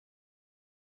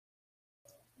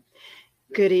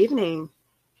Good evening.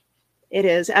 It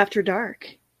is after dark.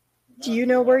 Do you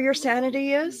know where your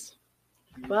sanity is?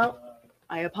 Well,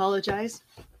 I apologize,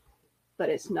 but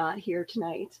it's not here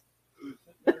tonight.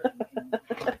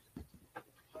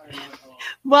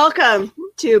 Welcome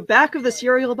to Back of the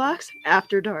Cereal Box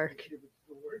After Dark.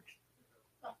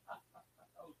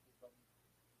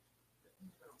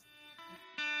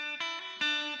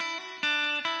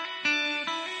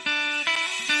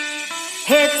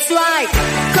 It's like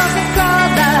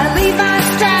Coca-Cola, Levi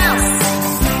Strauss,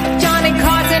 Johnny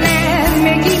Carson and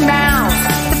Mickey Mouse.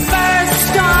 The first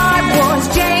star was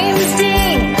James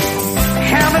Dean,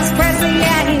 Elvis Presley,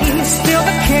 and he's still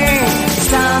the king.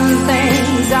 Some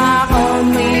things are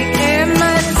only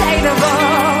imitatable.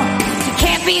 You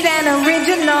can't beat an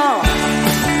original.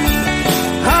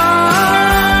 Oh,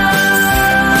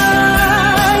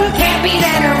 you can't beat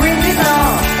an original.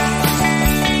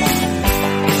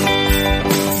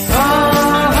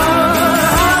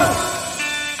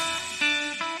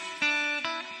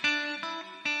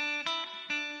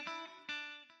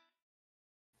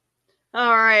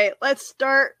 All right, let's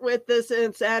start with this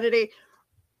insanity.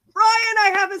 Ryan,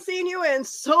 I haven't seen you in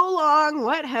so long.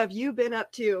 What have you been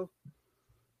up to?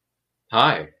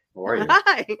 Hi, how are you?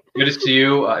 Hi. Good to see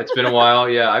you. It's been a while.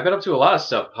 Yeah, I've been up to a lot of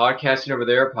stuff. Podcasting over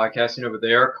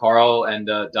there. Carl and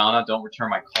Donna don't return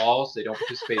my calls. They don't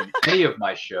participate in any of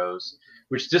my shows,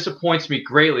 which disappoints me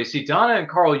greatly. See, Donna and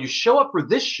Carl, you show up for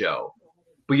this show,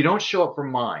 but you don't show up for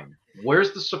mine.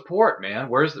 Where's the support, man?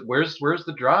 Where's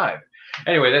the drive?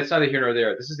 Anyway, that's neither here nor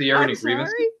there. This is the airing of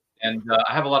grievances, and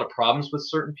I have a lot of problems with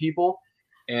certain people,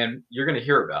 and you're going to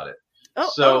hear about it.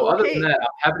 Other than that, I'm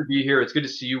happy to be here. It's good to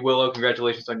see you, Willow.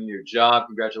 Congratulations on your new job.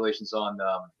 Congratulations on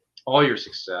all your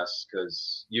success,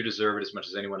 because you deserve it as much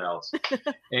as anyone else.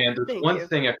 And there's one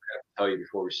thing I forgot to tell you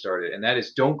before we started, and that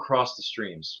is don't cross the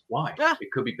streams. Why?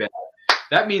 It could be bad.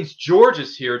 That means George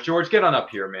is here. George, get on up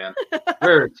here, man.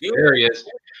 There he is.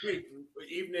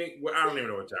 Evening. Well, I don't even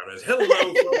know what time it is. Hello,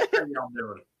 folks. How y'all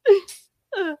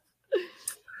doing?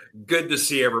 Good to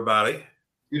see everybody.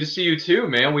 Good to see you too,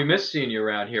 man. We miss seeing you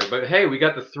around here. But hey, we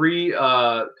got the three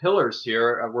pillars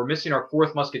here. We're missing our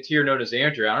fourth musketeer, known as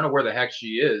Andrea. I don't know where the heck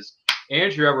she is.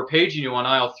 Andrea, we're paging you on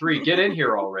aisle 3. Get in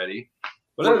here already.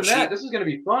 But other than that, this is going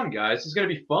to be fun, guys. This is going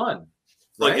to be fun.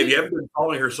 Like, right? if you haven't been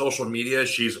following her social media,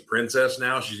 she's a princess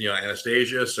now. She's,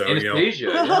 Anastasia. So, Anastasia,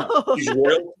 yeah. She's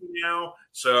royalty now.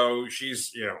 So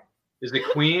she's, Is it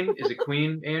Queen? Is it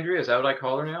Queen Andrea? Is that what I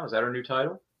call her now? Is that her new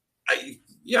title?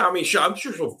 I'm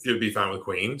sure she'll be fine with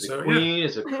Queen. Is it Queen?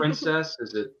 Is it Princess?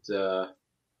 Is it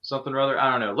something or other?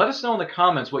 I don't know. Let us know in the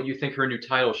comments what you think her new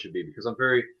title should be, because I'm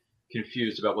very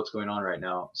confused about what's going on right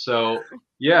now. So,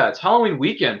 yeah, it's Halloween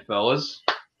weekend, fellas.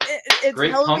 It's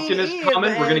Great Halloween Pumpkin is Eve,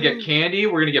 coming. We're going to get candy.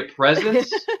 We're going to get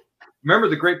presents. Remember,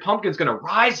 the Great Pumpkin's going to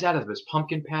rise out of his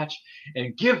pumpkin patch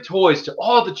and give toys to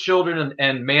all the children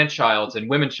and man-childs and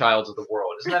women-childs of the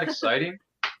world. Isn't that exciting?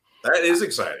 That is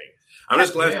exciting. I'm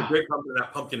just glad the Great Pumpkin,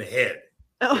 that pumpkin head.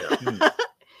 Oh.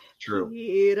 True.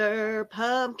 Peter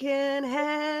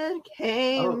Pumpkinhead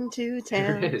came to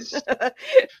town. There it is.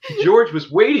 George was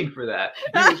waiting for that.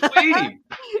 He was waiting.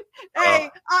 Hey,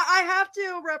 I have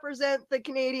to represent the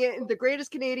greatest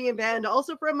Canadian band,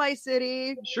 also from my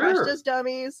city. Sure. Crash Test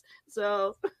Dummies.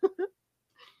 So.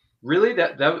 Really?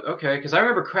 That okay? Because I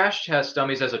remember Crash Test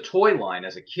Dummies as a toy line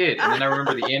as a kid, and then I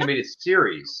remember the animated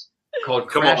series called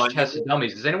Crash Test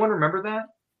Dummies. Does anyone remember that?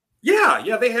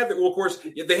 Yeah, they have. Well, of course,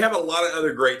 they have a lot of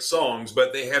other great songs,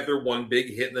 but they have their one big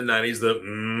hit in the '90s.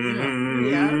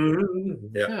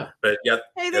 But yeah.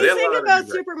 Hey, they sing about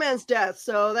Superman's death,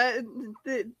 so that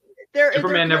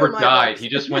Superman never died. He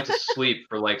just went to sleep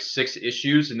for like 6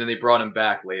 issues, and then they brought him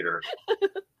back later.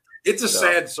 It's a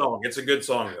sad song. It's a good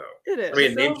song, though. It is. I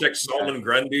mean, name check Solomon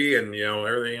Grundy and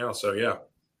everything else. So yeah,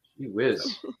 he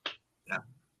whiz.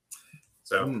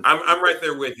 So I'm right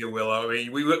there with you, Willow. I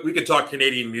mean, we could talk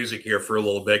Canadian music here for a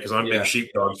little bit because I'm a big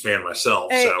Sheepdogs fan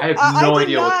myself. Hey, so I have no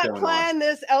idea what's going on. I did not plan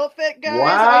this outfit, guys. Wow!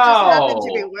 I just happened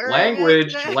to be wearing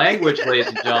language, ladies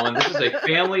and gentlemen. This is a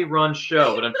family-run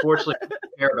show, but unfortunately, we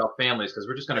don't care about families because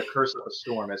we're just going to curse up a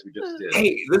storm as we just did.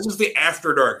 Hey, this is the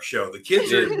After Dark show. The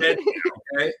kids are in bed,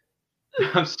 okay?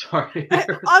 I'm sorry.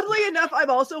 Oddly enough, I'm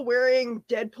also wearing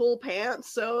Deadpool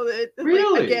pants, so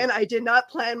really, again, I did not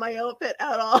plan my outfit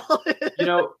at all.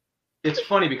 It's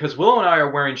funny because Willow and I are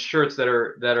wearing shirts that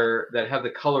have the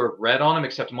color of red on them,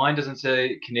 except mine doesn't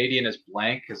say Canadian as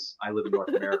blank because I live in North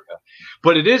America,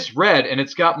 but it is red, and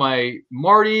it's got my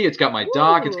Marty, it's got my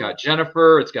Doc, it's got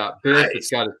Jennifer, it's got Biff, it's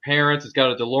got his parents, it's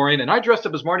got a DeLorean, and I dressed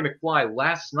up as Marty McFly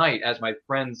last night as my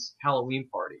friend's Halloween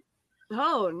party.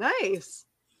 Oh, nice.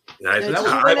 Nice. Did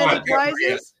you win any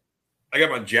prizes? I got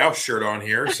my joust shirt on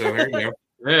here, so there you go.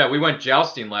 Yeah, we went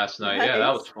jousting last night. Nice. Yeah,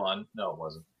 that was fun. No, it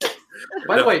wasn't.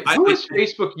 By the way, who is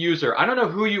Facebook user? I don't know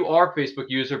who you are, Facebook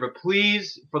user, but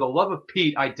please, for the love of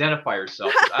Pete, identify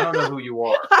yourself. I don't know who you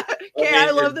are. Okay,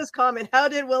 I love this comment. How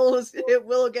did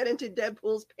Willow get into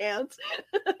Deadpool's pants?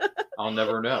 I'll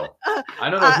never know. I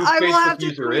don't know who Facebook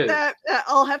user is.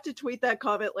 I'll have to tweet that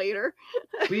comment later.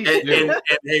 Please do. And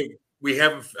hey, we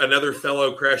have another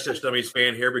fellow Crash Test Dummies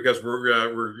fan here because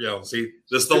we're see,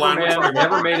 this is the line. Superman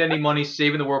never made any money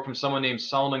saving the world from someone named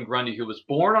Solomon Grundy, who was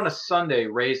born on a Sunday,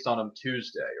 raised on a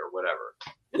Tuesday, or whatever.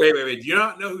 Wait. Do you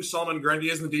not know who Solomon Grundy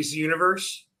is in the DC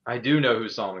universe? I do know who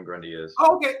Solomon Grundy is.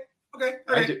 Oh, okay.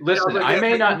 Listen, I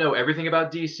may not know everything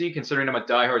about DC, considering I'm a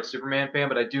diehard Superman fan,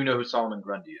 but I do know who Solomon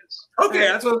Grundy is. Okay,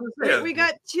 that's what I was saying. We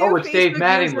got two. Oh, it's Facebook Dave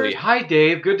Mattingly. users. Hi,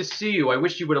 Dave. Good to see you. I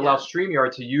wish you would allow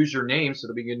StreamYard to use your name so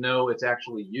that we can know it's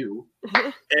actually you.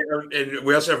 And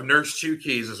we also have Nurse Two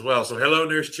Keys as well. So hello,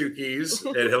 Nurse Two Keys,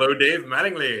 and hello, Dave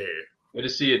Mattingly. Good to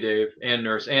see you, Dave, and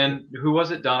Nurse. And who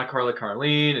was it? Donna Carla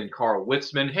Carlene and Carl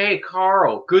Witzman. Hey,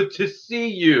 Carl. Good to see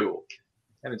you.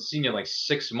 I haven't seen you in like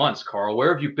 6 months, Carl.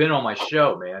 Where have you been on my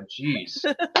show, man? Jeez.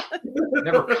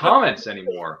 Never comments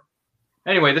anymore.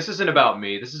 Anyway, this isn't about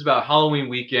me. This is about Halloween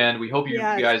weekend. We hope you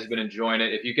guys have been enjoying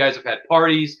it. If you guys have had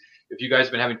parties, if you guys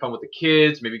have been having fun with the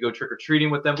kids, maybe go trick-or-treating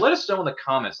with them, let us know in the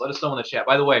comments. Let us know in the chat.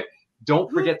 By the way,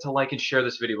 don't forget to like and share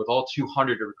this video with all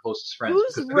 200 of your closest friends.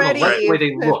 Who's ready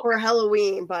for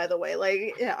Halloween, by the way?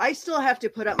 Like, I still have to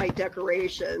put up my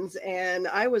decorations, and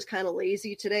I was kind of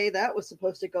lazy today. That was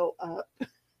supposed to go up.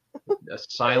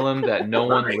 Asylum that no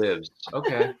one lives.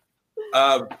 Okay.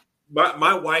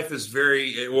 My wife is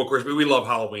very well. Of course, we love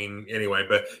Halloween anyway,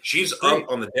 but she's up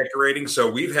on the decorating.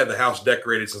 So we've had the house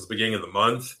decorated since the beginning of the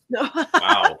month.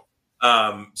 Wow.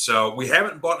 So we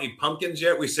haven't bought any pumpkins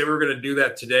yet. We said we were going to do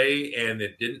that today, and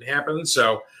it didn't happen.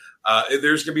 So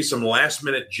there's going to be some last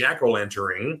minute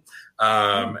jack-o'-lantern,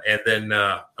 and then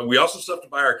we also still have to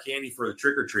buy our candy for the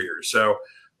trick or treaters. So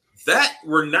that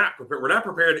we're not prepared. We're not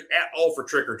prepared at all for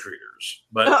trick or treaters,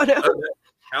 but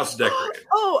house decorated.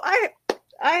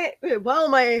 I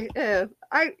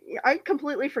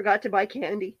completely forgot to buy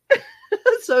candy.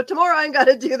 So tomorrow I'm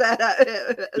gonna do that.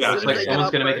 Looks like someone's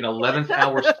gonna make an 11th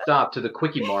hour stop to the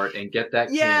Quickie Mart and get that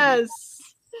candy.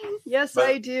 Yes,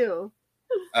 I do.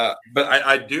 But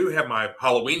I do have my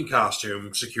Halloween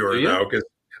costume secured though, because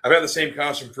I've had the same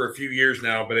costume for a few years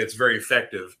now, but it's very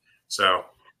effective. So.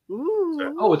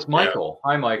 Oh, it's Michael.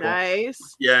 Hi, Michael. Nice.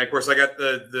 Yeah, of course I got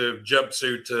the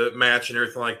jumpsuit to match and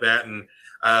everything like that, and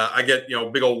I get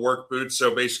big old work boots.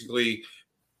 So basically,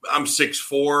 I'm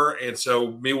 6'4", and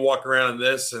so me walk around in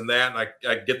this and that, and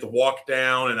I get the walk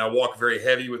down, and I walk very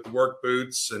heavy with the work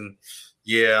boots, and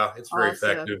it's very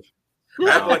effective.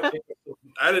 I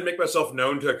had to make myself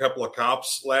known to a couple of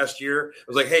cops last year. I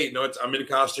was like, hey, I'm in a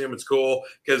costume. It's cool.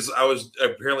 Because I was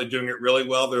apparently doing it really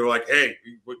well. They were like, hey,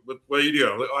 what are you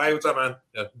doing? I'm like, oh, hey, what's up, man?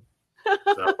 Yeah.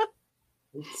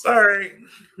 Sorry.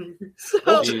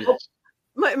 So,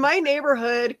 my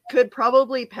neighborhood could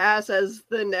probably pass as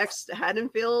the next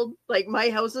Haddonfield. Like my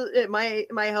house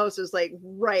is like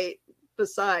right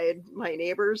beside my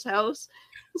neighbor's house.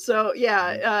 So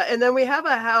and then we have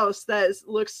a house that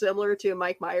looks similar to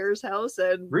Mike Myers' house,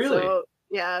 and so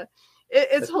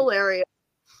it's hilarious.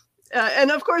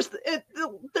 And of course,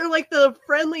 they're like the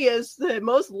friendliest, the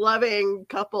most loving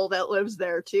couple that lives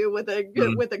there too, with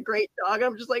a great dog.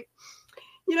 I'm just like,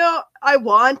 I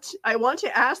want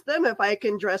to ask them if I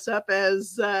can dress up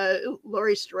as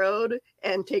Laurie Strode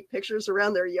and take pictures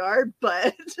around their yard,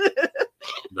 but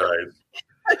nice.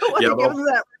 I don't want to give them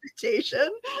that reputation.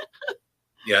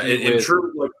 Yeah, in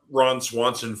true Ron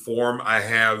Swanson form, I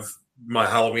have my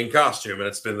Halloween costume, and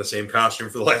it's been the same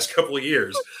costume for the last couple of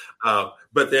years.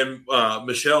 But then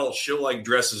Michelle, she'll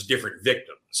dress as different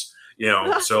victims,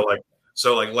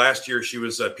 So like last year, she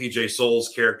was PJ Souls'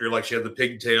 character, like she had the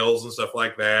pigtails and stuff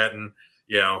like that, and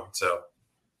so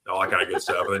all that kind of good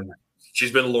stuff. And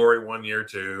she's been Lori one year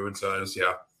too, and so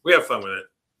we have fun with it.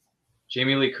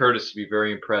 Jamie Lee Curtis would be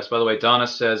very impressed. By the way, Donna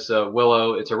says,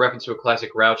 Willow, it's a reference to a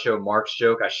classic Groucho Marx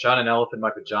joke. I shot an elephant in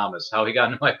my pajamas. How he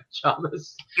got into my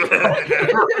pajamas?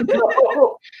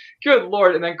 Good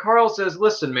Lord. And then Carl says,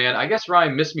 listen, man, I guess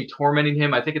Ryan missed me tormenting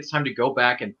him. I think it's time to go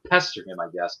back and pester him, I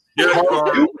guess.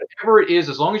 Carl, do whatever it is,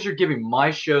 as long as you're giving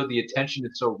my show the attention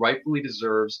it so rightfully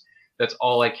deserves, that's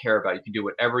all I care about. You can do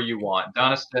whatever you want.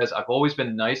 Donna says, I've always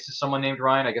been nice to someone named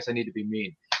Ryan. I guess I need to be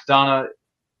mean. Donna,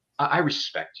 I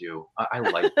respect you. I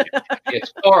like you.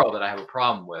 It's Carl that I have a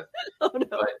problem with. Oh, no.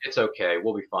 But it's okay.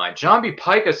 We'll be fine. John B.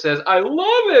 Pica says, I love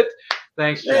it.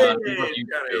 Thanks, John. Hey,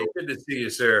 good to see you,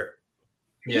 sir.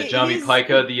 Yeah, Johnny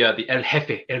Pica, the El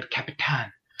Jefe, El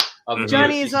Capitan.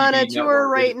 Johnny's on a tour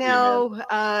right now,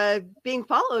 now, being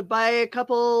followed by a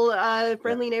couple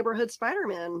friendly neighborhood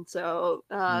Spider-Man. So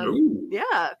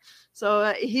yeah,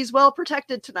 so he's well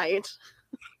protected tonight.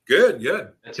 Good.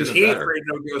 That's Because even he ain't better. afraid of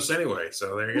no ghosts anyway.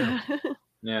 So there you go.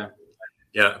 Yeah.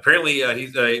 Yeah. Apparently,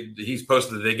 he's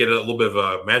posted that they get a little bit of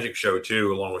a magic show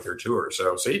too, along with their tour.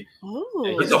 So see,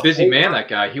 he's a busy man. That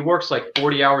guy. He works like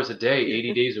 40 hours a day,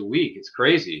 80 days a week. It's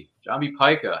crazy. Johnny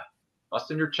Pica.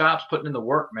 Busting your chops, putting in the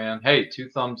work, man. Hey, 2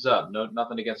 thumbs up. No,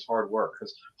 nothing against hard work,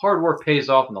 because hard work pays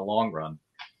off in the long run.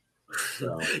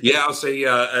 So. Yeah, I'll say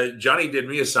Johnny did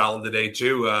me a solid today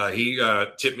too. He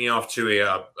tipped me off to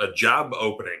a job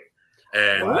opening,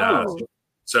 and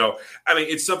so I mean,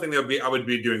 it's something that I would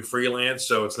be doing freelance,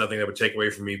 so it's nothing that would take away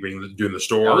from me doing the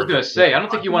store. I was going to say, I don't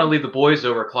think you want to leave the boys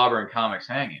over at Clobbering Comics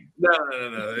hanging. No.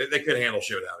 They couldn't handle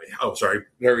shit without me. Oh, sorry.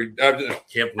 I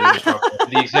can't believe it.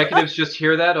 The executives just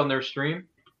hear that on their stream?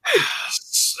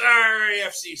 Sorry,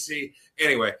 FCC.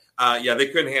 Anyway, they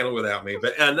couldn't handle it without me.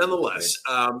 But nonetheless,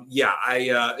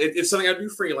 it's something I do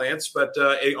freelance, but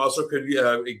it also could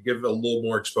give a little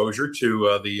more exposure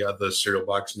to the Cereal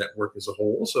Box network as a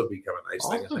whole. So it'd become a nice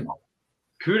thing.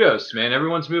 Kudos, man.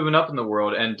 Everyone's moving up in the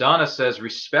world. And Donna says,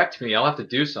 respect me. I'll have to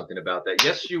do something about that.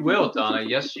 Yes, you will, Donna.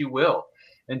 Yes, you will.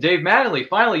 And Dave Mattingly,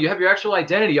 finally, you have your actual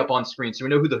identity up on screen, so we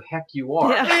know who the heck you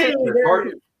are. Yeah.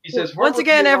 He says, once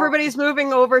again, everybody's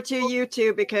moving over to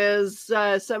YouTube because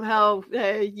somehow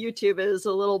YouTube is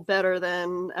a little better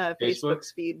than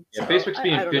Facebook's feed. Yeah, Facebook's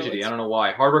being fidgety. I don't know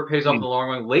why. Hard work pays off in the long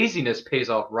run. Laziness pays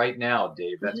off right now,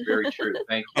 Dave. That's very true.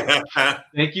 Thank you.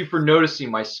 Thank you for noticing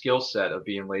my skill set of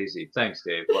being lazy. Thanks,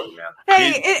 Dave. Love you, man.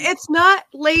 Hey, it's not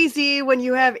lazy when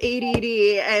you have ADD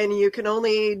and you can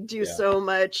only do so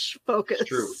much focus. It's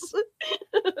true.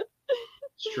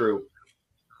 It's true.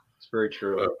 Very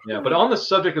true. Yeah, but on the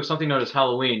subject of something known as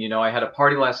Halloween, I had a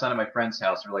party last night at my friend's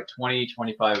house. There were like 20,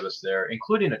 25 of us there,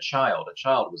 including a child. A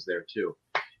child was there too.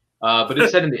 But it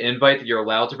said in the invite that you're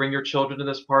allowed to bring your children to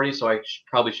this party, so I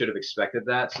probably should have expected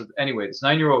that. So anyway, this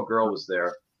 9-year-old girl was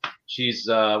there. She's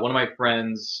one of my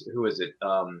friends. Who is it?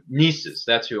 Nieces.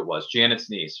 That's who it was. Janet's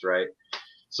niece, right?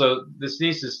 So this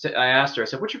niece I asked her. I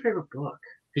said, "What's your favorite book?"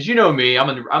 Because you know me, I'm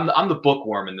the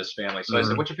bookworm in this family. So I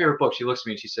said, "What's your favorite book?" She looks at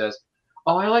me and she says,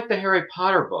 "Oh, I like the Harry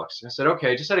Potter books." I said,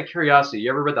 "Okay, just out of curiosity,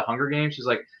 you ever read The Hunger Games?" She's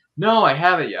like, "No, I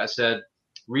haven't yet." I said,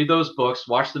 "Read those books,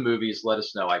 watch the movies, let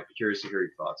us know. I'm curious to hear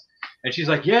your thoughts." And she's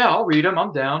like, "Yeah, I'll read them.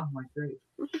 I'm down." I'm like, "Great."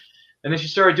 And then she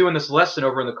started doing this lesson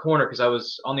over in the corner because I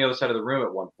was on the other side of the room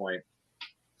at one point.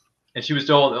 And she was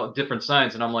doing all different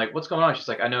signs. And I'm like, "What's going on?" She's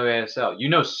like, "I know ASL. You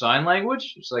know sign language?"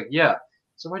 She's like, "Yeah."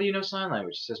 So why do you know sign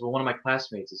language? She says, "Well, one of my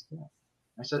classmates is deaf."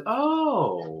 I said,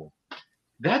 "Oh.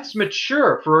 That's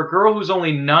mature for a girl who's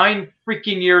only 9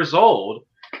 freaking years old,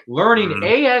 learning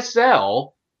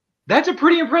ASL. That's a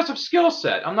pretty impressive skill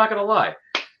set. I'm not going to lie."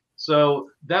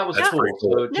 So that was cool.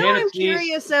 So now I'm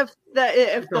curious if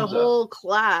the whole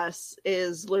class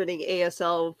is learning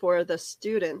ASL for the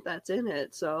student that's in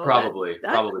it. So probably.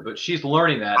 But she's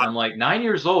learning that. And I'm like, 9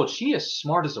 years old. She is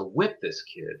smart as a whip, this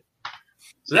kid.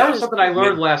 So that was something I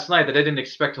learned last night that I didn't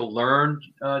expect to learn,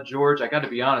 George. I got to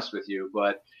be honest with you,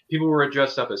 but people were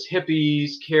dressed up as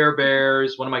hippies, Care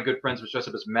Bears. One of my good friends was dressed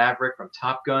up as Maverick from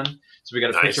Top Gun. So we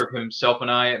got a picture of himself and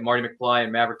I, Marty McFly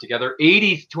and Maverick together.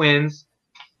 80s twins.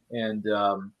 And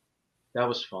that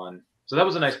was fun. So that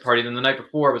was a nice party. Then the night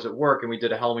before I was at work and we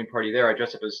did a Halloween party there. I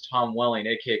dressed up as Tom Welling,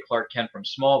 a.k.a. Clark Kent from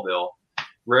Smallville.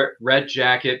 Red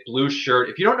jacket, blue shirt.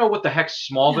 If you don't know what the heck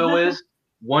Smallville is,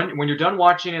 when you're done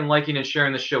watching and liking and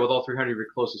sharing the show with all 300 of your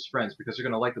closest friends, because they're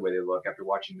going to like the way they look after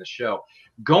watching the show,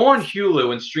 go on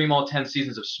Hulu and stream all 10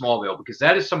 seasons of Smallville, because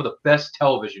that is some of the best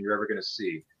television you're ever going to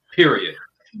see, period.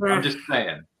 I'm just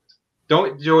saying.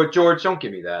 George, don't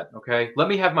give me that, okay? Let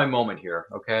me have my moment here,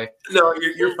 okay? No,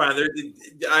 you're fine.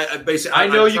 I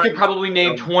know you could probably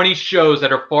name 20 shows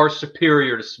that are far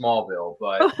superior to Smallville,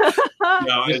 but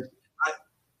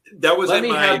let me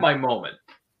have my moment.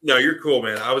 No, you're cool,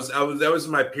 man. That was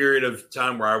my period of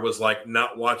time where I was like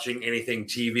not watching anything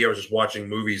TV. I was just watching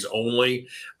movies only.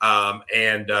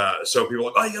 So people were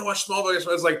like, "Oh, you gotta watch Smallville."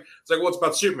 It's like, well, it's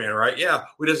about Superman, right? Yeah,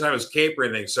 he doesn't have his cape or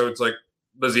anything. So it's like,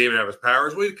 does he even have his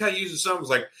powers? Well, he kind of uses some. It's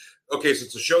like, okay, so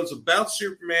it's a show that's about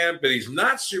Superman, but he's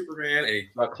not Superman, and he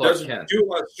doesn't do a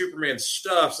lot of Superman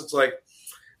stuff. So it's like,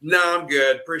 no, I'm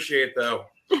good. Appreciate it though.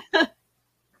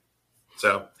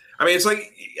 So. I mean, it's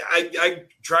like I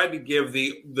tried to give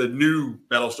the new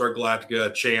Battlestar Galactica a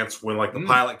chance when like the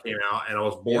pilot came out, and I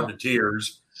was bored to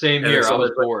tears. Same here, I was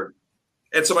bored.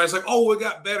 And somebody's like, "Oh, it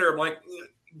got better." I'm like,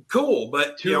 "Cool,"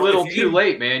 but too little, too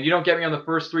late, man. You don't get me on the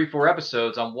first 3-4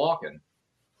 episodes, I'm walking.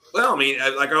 Well, I mean,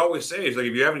 like I always say, is like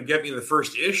if you haven't get me in the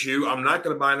first issue, I'm not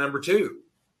going to buy number 2.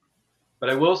 But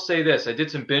I will say this: I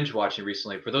did some binge watching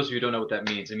recently. For those of you who don't know what that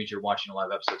means, it means you're watching a lot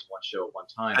of episodes of one show at one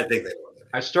time. I think they will.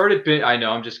 I started. I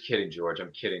know. I'm just kidding, George.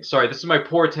 I'm kidding. Sorry. This is my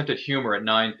poor attempt at humor at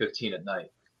 9:15 at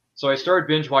night. So I started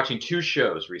binge watching 2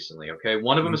 shows recently. Okay,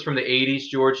 one of them is from the 80s.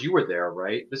 George, you were there,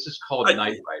 right? This is called Knight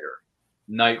Rider.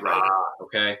 Knight Rider.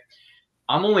 Okay.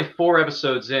 I'm only 4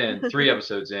 episodes in, 3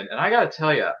 episodes in, and I gotta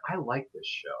tell you, I like this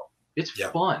show. It's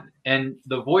fun, and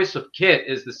the voice of Kit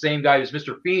is the same guy as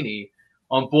Mr. Feeney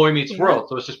on Boy Meets World,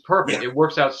 so it's just perfect. It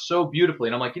works out so beautifully,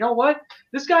 and I'm like, you know what?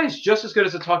 This guy is just as good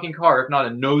as a talking car, if not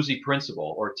a nosy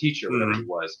principal or teacher, whatever he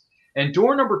was. And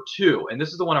door number 2, and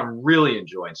this is the one I'm really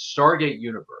enjoying, Stargate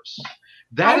Universe.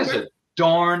 That is a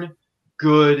darn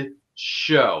good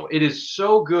show. It is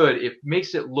so good, it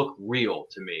makes it look real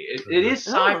to me. It is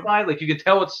sci-fi, like you can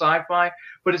tell it's sci-fi,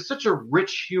 but it's such a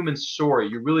rich human story.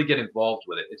 You really get involved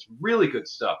with it. It's really good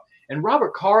stuff. And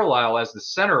Robert Carlyle as the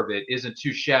center of it isn't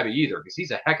too shabby either, because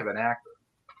he's a heck of an actor.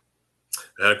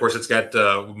 And of course, it's got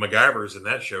MacGyver's in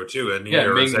that show too. And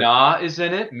Ming Na is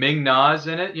in it. Ming Na is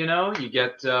in it. You know, you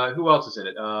get who else is in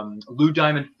it? Lou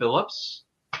Diamond Phillips.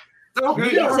 Oh,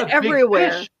 he's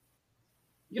everywhere.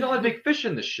 You know, a big fish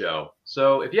in the show.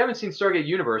 So if you haven't seen Stargate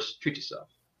Universe, treat yourself.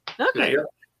 Okay.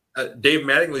 Dave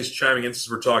Mattingly's chiming in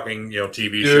since we're talking,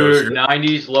 TV shows. Dude,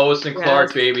 90s Lois and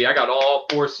Clark, baby. I got all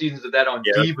 4 seasons of that on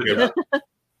DVD.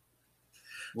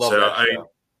 Love that show.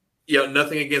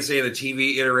 Nothing against any of the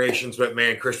TV iterations, but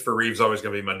man, Christopher Reeve's always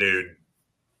going to be my dude.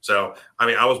 So, I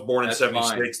mean, I was born in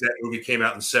 76. That movie came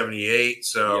out in 78.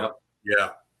 So,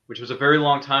 Which was a very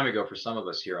long time ago for some of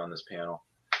us here on this panel.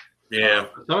 Yeah.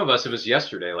 For some of us, it was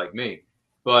yesterday, like me.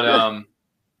 But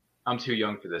I'm too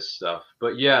young for this stuff.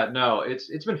 But yeah, no,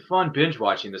 it's been fun binge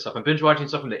watching this stuff. I'm binge watching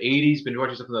stuff from the 80s, binge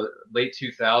watching stuff from the late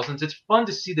 2000s. It's fun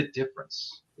to see the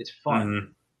difference. It's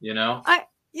fun, you know?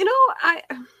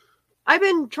 I've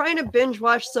been trying to binge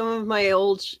watch some of my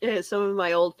old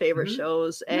favorite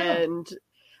shows, and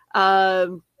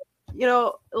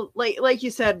like you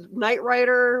said, Knight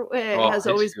Rider has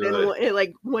always been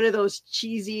like one of those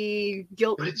cheesy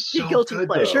guilty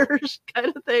pleasures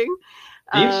kind of thing.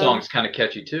 Theme song's kind of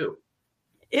catchy too.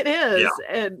 It is,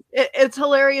 and it's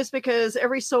hilarious because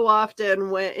every so often,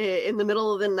 when in the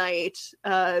middle of the night,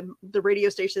 the radio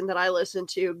station that I listen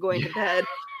to going to bed,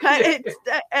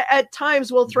 at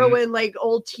times we'll throw in like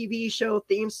old TV show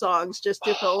theme songs just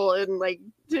to fill in. Like,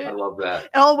 I love that.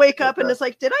 I'll wake up and it's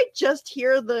like, did I just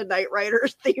hear the Knight Rider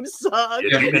theme song?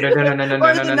 Or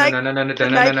the Night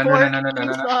Court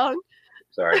theme song?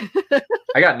 Sorry,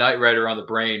 I got Knight Rider on the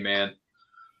brain, man.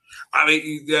 I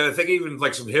mean, I think even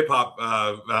like some hip hop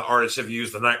artists have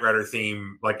used the Knight Rider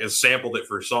theme, like has sampled it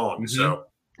for songs. So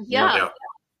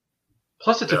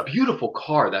Plus, it's a beautiful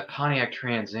car, that Pontiac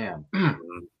Trans Am.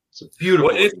 It's a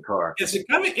beautiful car. It's a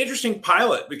kind of interesting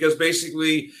pilot because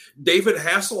basically David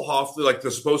Hasselhoff, like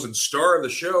the supposed star of the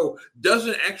show,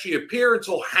 doesn't actually appear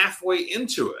until halfway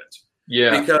into it.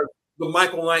 Yeah, because the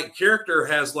Michael Knight character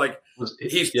has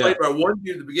he's played by one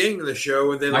dude at the beginning of the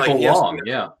show, and then Michael Long,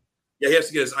 he has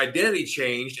to get his identity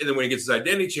changed, and then when he gets his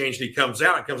identity changed, he comes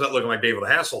out looking like David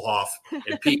Hasselhoff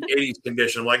in peak 80s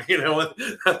condition. Like,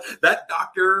 that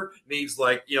doctor needs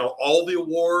all the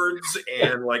awards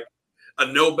and a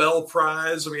Nobel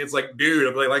Prize. I mean, it's like,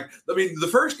 dude, the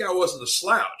first guy wasn't a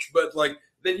slouch, but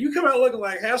then you come out looking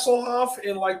like Hasselhoff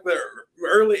in the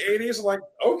early 80s. I'm like,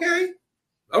 okay.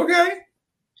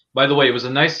 By the way, it was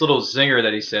a nice little zinger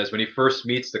that he says when he first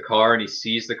meets the car and he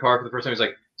sees the car for the first time. He's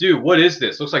like, dude, what is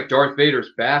this? Looks like Darth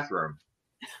Vader's bathroom.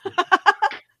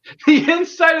 The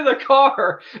inside of the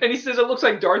car. And he says it looks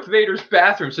like Darth Vader's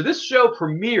bathroom. So this show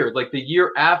premiered the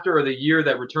year after or the year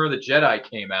that Return of the Jedi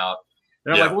came out.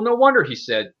 And I'm like, well, no wonder he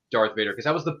said Darth Vader, because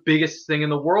that was the biggest thing in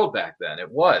the world back then.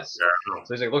 It was. Yeah.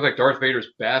 So he's like, it looks like Darth Vader's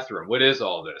bathroom. What is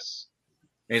all this?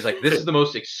 And he's like, this is the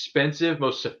most expensive,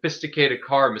 most sophisticated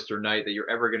car, Mr. Knight, that you're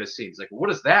ever going to see. He's like, what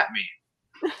does that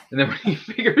mean? And then when he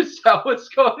figures out what's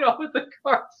going on with the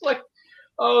car, it's like,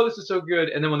 oh, this is so good.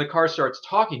 And then when the car starts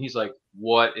talking, he's like,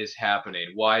 what is happening?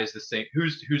 Why is this thing?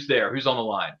 Who's there? Who's on the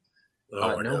line?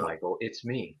 No, Michael, it's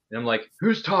me. And I'm like,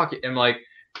 who's talking? And I'm like,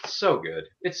 it's so good.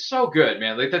 It's so good,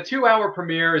 man. The 2-hour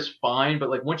premiere is fine,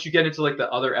 but once you get into the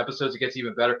other episodes, it gets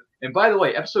even better. And by the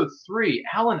way, episode 3,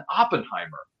 Alan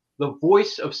Oppenheimer, the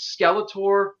voice of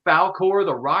Skeletor, Falkor,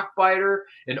 the Rockbiter,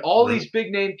 and all these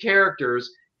big name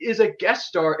characters, is a guest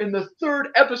star in the 3rd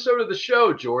episode of the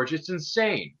show, George. It's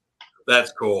insane.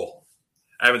 That's cool.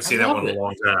 I haven't seen that one in a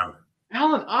long time.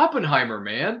 Alan Oppenheimer,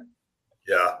 man.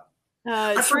 Yeah.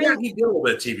 I forgot he did a little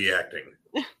bit of TV acting.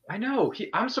 I know.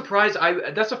 I'm surprised.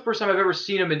 That's the first time I've ever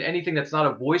seen him in anything that's not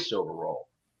a voiceover role.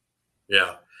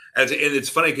 Yeah. And it's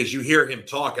funny because you hear him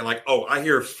talk and like, oh, I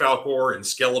hear Falcor and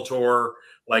Skeletor.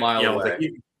 Like, Mile you know, away. like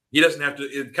he doesn't have to,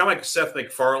 kind of like Seth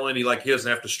MacFarlane. He doesn't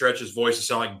have to stretch his voice to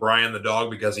sound like Brian the dog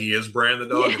because he is Brian the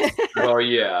dog. Oh,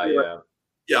 yeah.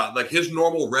 Yeah, like his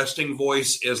normal resting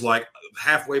voice is like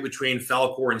halfway between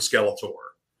Falcor and Skeletor.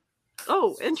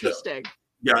 Oh, interesting. So,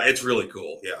 yeah, it's really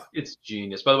cool. Yeah. It's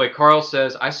genius. By the way, Carl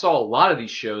says, I saw a lot of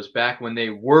these shows back when they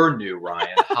were new, Ryan.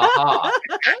 Ha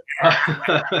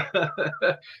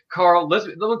ha. Carl, let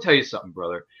me tell you something,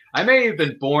 brother. I may have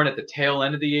been born at the tail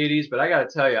end of the 80s, but I got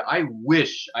to tell you, I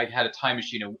wish I had a time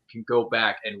machine and can go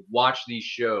back and watch these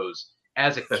shows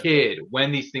as a kid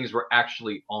when these things were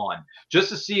actually on, just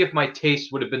to see if my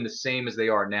tastes would have been the same as they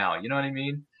are now. You know what I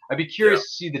mean? I'd be curious to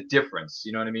see the difference.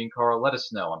 You know what I mean, Carl? Let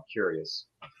us know. I'm curious.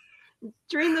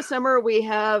 During the summer, we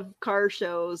have car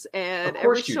shows, and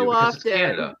every so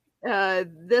often,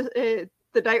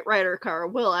 the Knight Rider car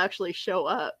will actually show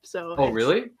up. So,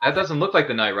 really? That doesn't look like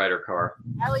the Knight Rider car.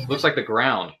 Looks like the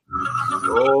ground.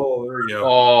 Oh, there you go.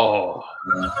 Oh,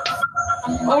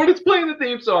 and it's playing the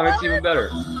theme song. It's even better.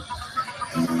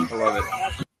 I love it.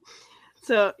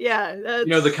 So, yeah.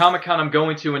 The Comic-Con I'm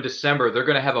going to in December, they're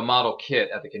going to have a model kit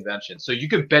at the convention. So you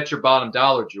can bet your bottom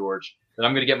dollar, George, that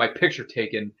I'm going to get my picture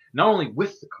taken, not only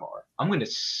with the car, I'm going to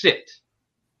sit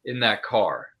in that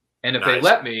car. And if they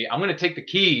let me, I'm going to take the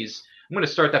keys, I'm going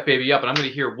to start that baby up, and I'm going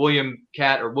to hear William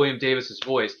Catt or William Davis's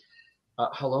voice.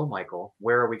 Hello, Michael.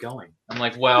 Where are we going? I'm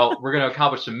like, well, we're going to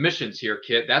accomplish some missions here,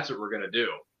 kid. That's what we're going to do.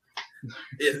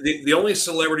 The only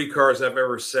celebrity cars I've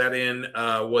ever sat in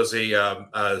was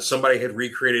somebody had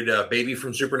recreated a baby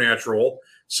from Supernatural.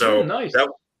 So nice. that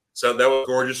was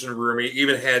gorgeous and roomy.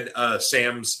 Even had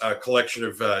Sam's collection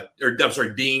of,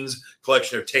 Dean's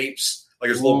collection of tapes, like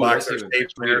his little box of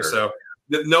tapes there. So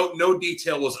no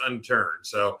detail was unturned.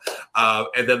 So,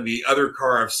 and then the other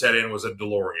car I've sat in was a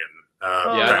DeLorean.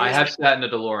 I have sat in a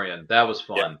DeLorean. That was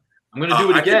fun. Yeah. I'm going to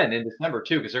do it again in December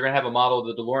too, because they're going to have a model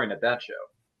of the DeLorean at that show.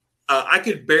 I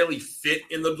could barely fit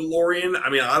in the DeLorean. I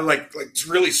mean, I like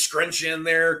really scrunch in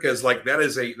there because like that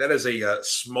is a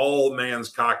small man's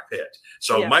cockpit.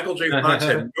 So Michael J. Fox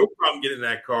had no problem getting in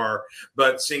that car,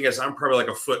 but seeing as I'm probably like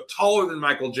a foot taller than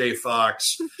Michael J.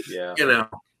 Fox,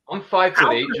 I'm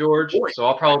 5'8", George, so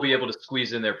I'll probably be able to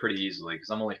squeeze in there pretty easily because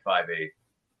I'm only 5'8".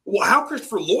 Well, how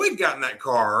Christopher Lloyd got in that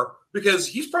car, because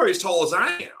he's probably as tall as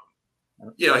I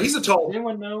am. He's a tall. Does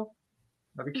anyone know?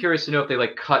 I'd be curious to know if they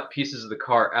cut pieces of the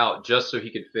car out just so he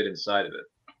could fit inside of it.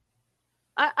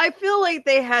 I feel like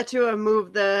they had to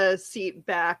move the seat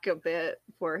back a bit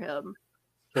for him.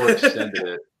 Or extended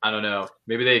it. I don't know.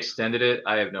 Maybe they extended it.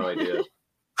 I have no idea.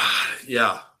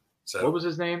 Yeah. So. What was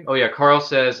his name? Oh, yeah. Carl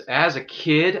says, as a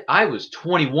kid, I was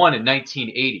 21 in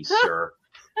 1980, sir.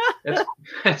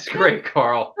 That's great,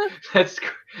 Carl. That's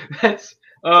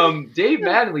Dave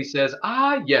Mattingly says,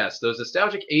 yes, those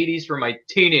nostalgic 80s from my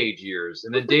teenage years.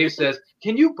 And then Dave says,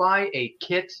 can you buy a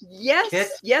kit? Yes,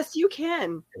 you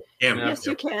can. Yes,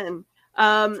 you can.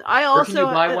 I also. Where can you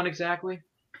buy one exactly?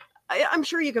 I'm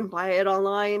sure you can buy it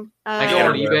online. I go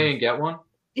on eBay and get one.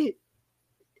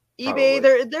 eBay,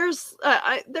 there's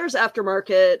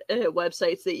aftermarket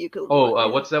websites that you can.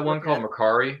 What's that one called?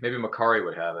 Macari? Maybe Macari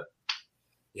would have it.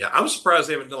 Yeah, I'm surprised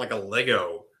they haven't done like a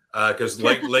Lego. Because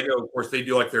Lego, of course, they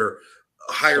do like their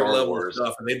higher level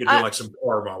stuff, and they've been doing like some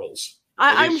car models.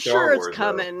 I'm sure it's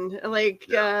coming. They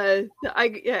did the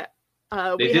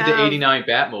 '89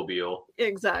 Batmobile.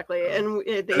 Exactly, and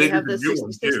they have the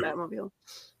 '66 Batmobile.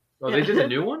 Oh, they did the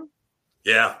new one.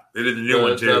 Yeah, they did the new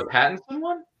one too. The Pattinson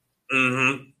one.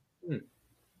 Mm-hmm.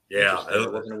 Yeah, I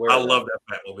love that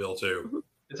Batmobile too.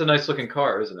 It's a nice looking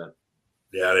car, isn't it?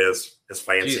 Yeah, it is. It's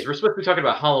fancy. Jeez, we're supposed to be talking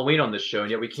about Halloween on this show, and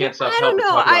yet we can't stop talking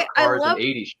about cars and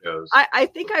 80s shows. I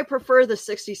think I prefer the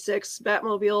 66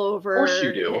 Batmobile over... Of course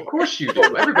you do. Of course you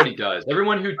do. Everybody does.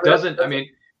 Everyone who doesn't, I mean,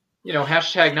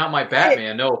 hashtag not my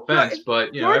Batman, no offense,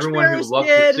 but, everyone who loves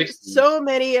the 60s. So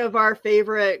many of our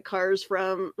favorite cars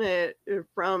from the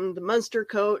Munster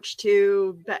coach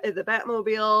to the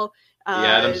Batmobile. The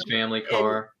Addams Family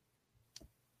car.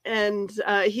 And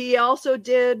he also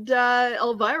did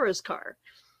Elvira's car.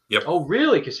 Yep. Oh,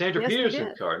 really? Cassandra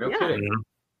Peterson's car. No kidding.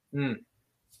 Mm-hmm.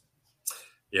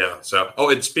 Yeah. So,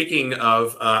 and speaking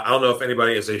of, I don't know if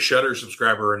anybody is a Shudder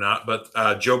subscriber or not,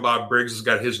 but Joe Bob Briggs has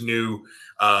got his new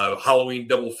Halloween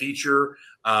double feature,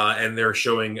 and they're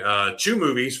showing two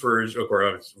movies for it.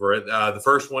 The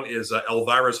first one is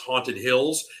Elvira's Haunted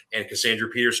Hills, and Cassandra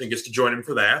Peterson gets to join him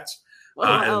for that.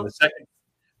 And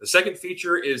the second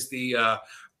feature is the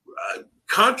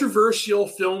controversial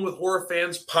film with horror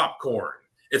fans, Popcorn.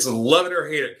 It's a love it or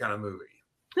hate it kind of movie.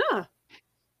 Huh.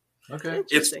 Okay.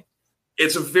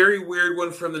 It's a very weird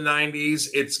one from the 90s.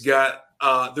 It's got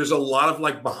there's a lot of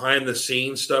like behind the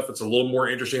scenes stuff. It's a little more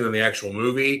interesting than the actual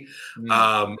movie.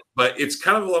 But it's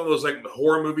kind of one of those like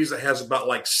horror movies that has about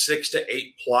like 6 to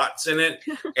 8 plots in it.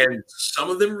 And some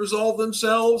of them resolve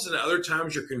themselves and other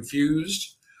times you're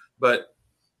confused. But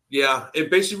yeah, it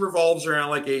basically revolves around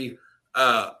like a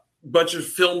bunch of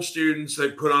film students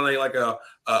that put on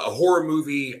a horror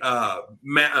movie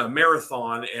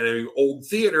marathon at an old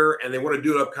theater, and they want to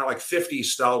do it up kind of like 50s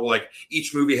style. Like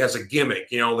each movie has a gimmick.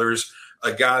 There's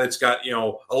a guy that's got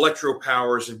electro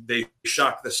powers and they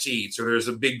shock the seats, or there's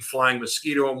a big flying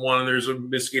mosquito in one, and there's a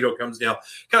mosquito comes down,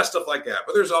 kind of stuff like that.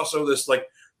 But there's also this like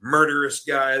murderous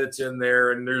guy that's in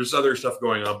there, and there's other stuff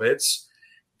going on. But it's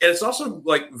also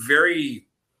like very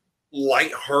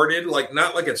lighthearted, like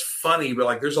not like it's funny, but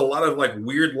like there's a lot of like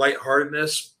weird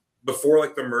lightheartedness before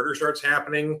like the murder starts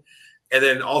happening. And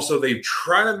then also they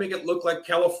try to make it look like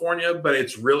California, but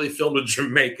it's really filmed in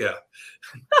Jamaica.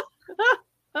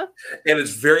 And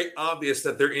it's very obvious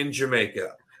that they're in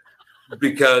Jamaica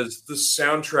because the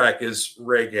soundtrack is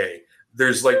reggae.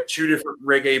 There's like 2 different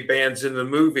reggae bands in the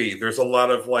movie. There's a lot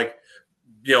of like,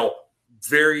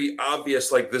 very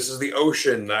obvious, like this is the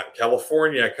ocean, not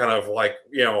California, kind of like,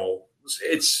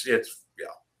 it's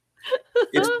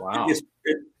wow.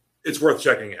 It's worth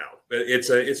checking out. It's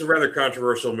a rather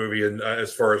controversial movie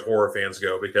as far as horror fans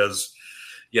go, because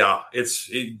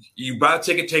you buy a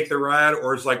ticket, take the ride,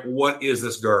 or it's like, what is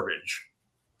this garbage?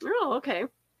 Oh, okay.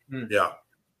 Yeah.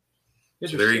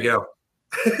 So there you go.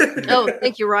 Oh,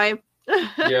 thank you, Ryan.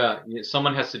 yeah,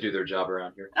 someone has to do their job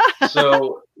around here.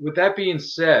 So with that being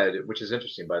said, which is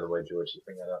interesting, by the way, George, you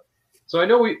bring that up. So I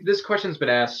know this question's been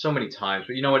asked so many times,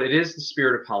 but you know what? It is the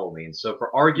spirit of Halloween. So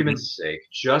for argument's sake,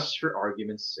 just for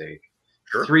argument's sake,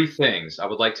 sure. 3 things I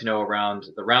would like to know around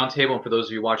the round table. And for those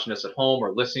of you watching us at home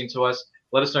or listening to us,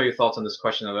 let us know your thoughts on this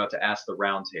question I'm about to ask the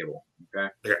round table. Okay?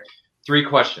 3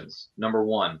 questions. Number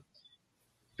 1,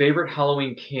 favorite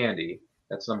Halloween candy.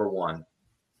 That's number 1.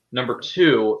 Number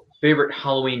 2, favorite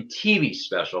Halloween TV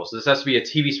special. So this has to be a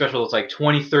TV special that's like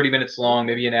 20, 30 minutes long,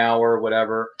 maybe an hour,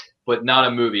 whatever, but not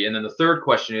a movie. And then the third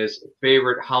question is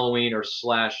favorite Halloween or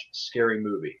 / scary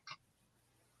movie.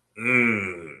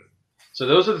 So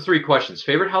those are the 3 questions.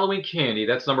 Favorite Halloween candy,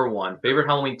 that's number 1. Favorite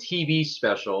Halloween TV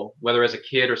special, whether as a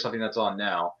kid or something that's on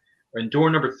now. And door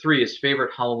number 3 is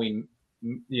favorite Halloween,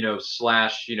 /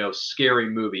 scary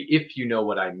movie, if you know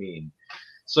what I mean.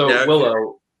 So yeah,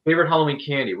 Willow, favorite Halloween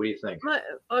candy, what do you think?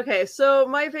 Okay, so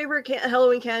my favorite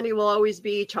Halloween candy will always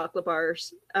be chocolate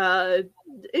bars. Could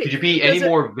you be any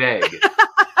more vague?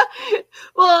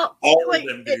 Well, all like, of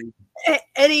them, dude.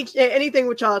 Anything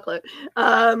with chocolate.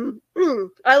 I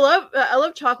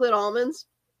love chocolate almonds.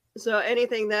 So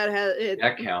anything that has it,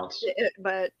 that counts.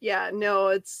 But yeah, no,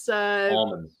 it's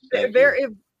almonds. Very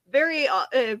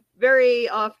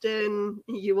often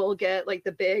you will get like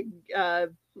the big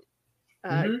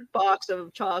box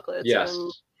of chocolates. Yes.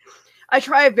 And I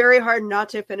try very hard not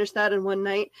to finish that in one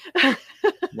night.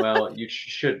 Well, you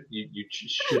should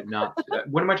not.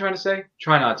 What am I trying to say?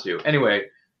 Try not to. Anyway,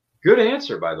 good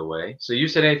answer, by the way. So you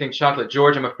said anything chocolate.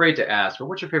 George, I'm afraid to ask, but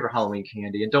what's your favorite Halloween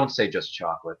candy? And don't say just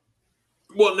chocolate.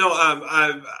 Well, no,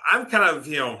 I'm kind of,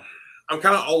 I'm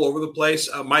kind of all over the place.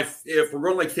 If we're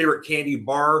going like favorite candy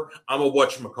bar, I'm a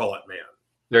whatchamacallit man.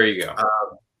 There you go.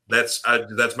 That's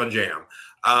my jam.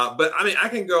 But I mean, I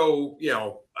can go,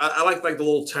 I like the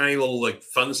little tiny little like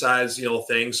fun size,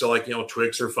 things. So like,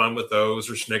 Twix are fun with those,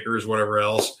 or Snickers, whatever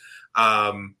else.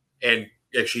 And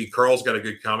actually Carl's got a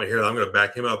good comment here that I'm going to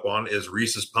back him up on, is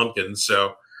Reese's Pumpkins.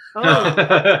 So I'm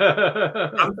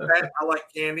fat, I like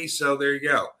candy. So there you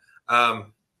go.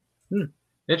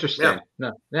 Interesting.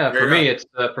 Yeah. No, for me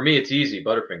it's easy.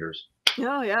 Butterfingers.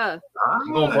 Oh yeah.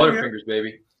 I'm going Butterfingers,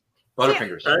 baby.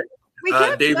 Butterfingers.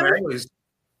 Yeah. Dave Manley's.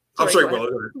 I'm sorry, Will.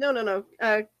 No.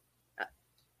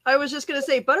 I was just gonna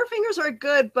say Butterfingers are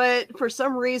good, but for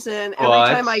some reason, every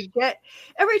time I get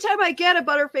a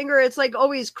Butterfinger, it's like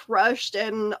always crushed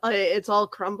and it's all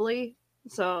crumbly.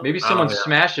 So maybe someone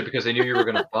smashed it because they knew you were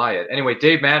gonna buy it. Anyway,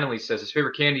 Dave Manley says his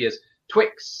favorite candy is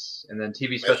Twix, and then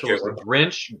TV special is the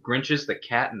Grinch. Grinch is the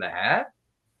Cat in the Hat.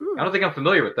 I don't think I'm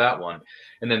familiar with that one.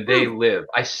 And then They Live.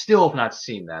 I still have not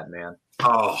seen that, man.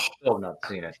 Still have not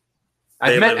seen it.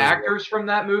 I've met actors from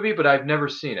that movie, but I've never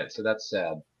seen it, so that's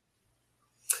sad.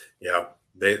 Yeah,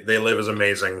 They Live is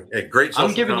amazing. A great.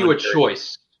 I'm giving you a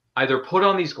choice: either put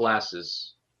on these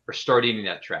glasses or start eating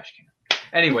that trash can.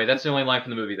 Anyway, that's the only line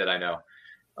from the movie that I know.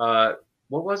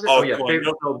 What was it? You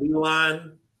don't know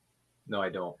Beeline? No, I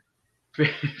don't.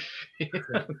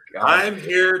 I'm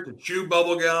here to chew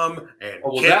bubblegum and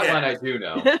that line I do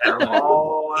know. I'm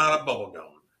all out of bubblegum.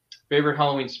 Favorite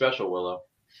Halloween special, Willow?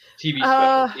 TV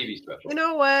special. You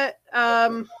know what?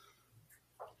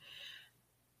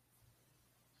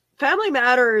 Family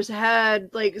Matters had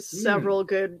like several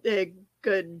good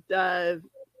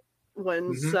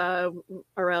ones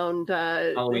around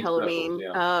Halloween.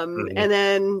 Yeah. And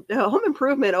then Home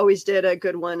Improvement always did a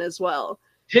good one as well.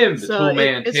 Tim, the Tool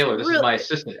Man Taylor. This is my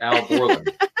assistant, Al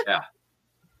Borland. Yeah.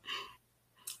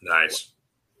 Nice.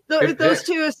 Those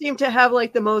two seem to have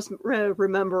like the most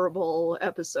rememberable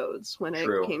episodes when it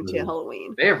came to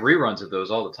Halloween. They have reruns of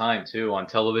those all the time too on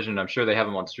television. I'm sure they have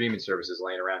them on streaming services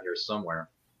laying around here somewhere.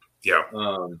 Yeah.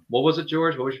 What was it,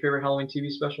 George? What was your favorite Halloween TV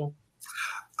special?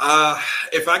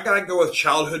 If I gotta go with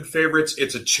childhood favorites,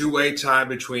 it's a two-way tie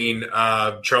between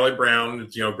Charlie Brown,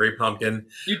 Great Pumpkin.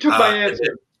 You took my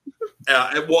answer.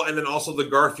 And then also the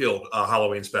Garfield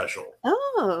Halloween special.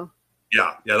 Oh.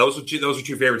 Yeah, those were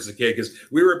two favorites as a kid because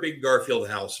we were a big Garfield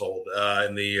household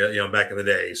in the back in the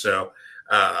day. So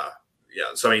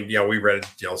we read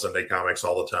Sunday comics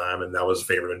all the time, and that was a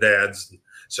favorite of Dad's.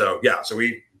 So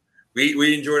we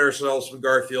enjoyed ourselves with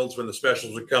Garfields when the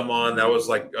specials would come on. That was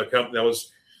like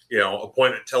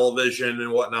appointment television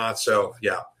and whatnot. So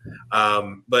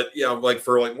but like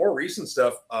for like more recent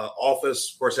stuff,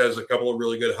 Office of course has a couple of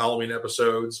really good Halloween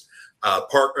episodes.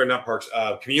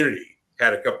 Community.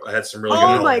 Had some really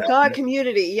good. Oh my God,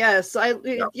 Community! Yes,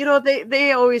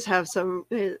 they always have some.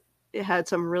 It had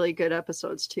some really good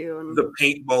episodes too. And the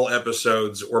paintball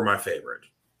episodes were my favorite.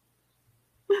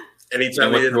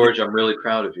 Anytime, George, I'm really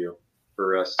proud of you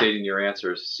for stating your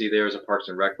answers. See, there's a Parks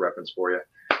and Rec reference for you.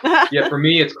 Yeah, for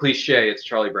me, it's cliche. It's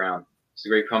Charlie Brown. It's the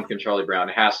Great Pumpkin, Charlie Brown.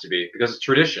 It has to be because it's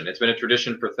tradition. It's been a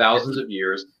tradition for thousands of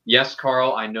years. Yes,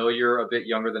 Carl, I know you're a bit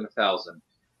younger than 1,000.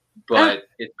 But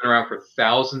it's been around for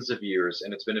thousands of years,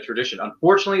 and it's been a tradition.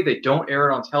 Unfortunately, they don't air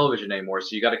it on television anymore,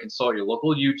 so you got to consult your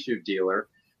local YouTube dealer,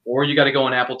 or you got to go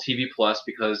on Apple TV Plus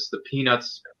because the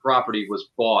Peanuts property was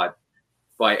bought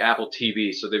by Apple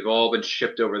TV, so they've all been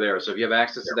shipped over there. So if you have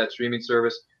access to that streaming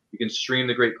service, you can stream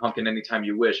The Great Pumpkin anytime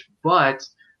you wish. But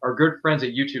our good friends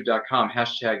at YouTube.com, #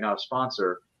 not a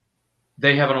sponsor,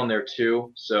 they have it on there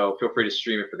too, so feel free to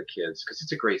stream it for the kids because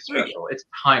it's a great special. It's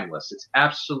timeless. It's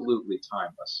absolutely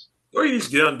timeless. Or you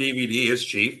just get it on DVD. It's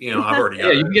cheap. I've already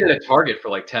got it. You can get it at Target for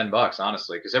like $10,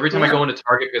 honestly, because every time I go into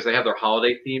Target, because they have their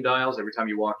holiday themed aisles every time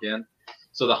you walk in.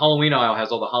 So the Halloween aisle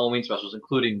has all the Halloween specials,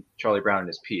 including Charlie Brown and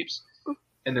his peeps,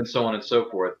 and then so on and so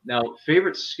forth. Now,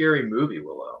 favorite scary movie,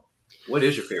 Willow? What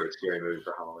is your favorite scary movie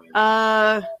for Halloween?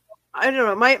 I don't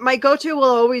know. My go-to will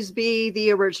always be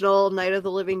the original Night of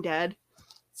the Living Dead.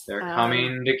 They're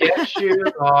coming to get you,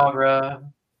 Barbara.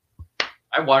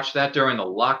 I watched that during the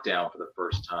lockdown for the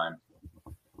first time.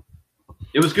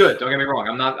 It was good. Don't get me wrong.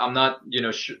 I'm not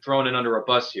throwing it under a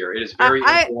bus here. It is very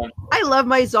influential. I love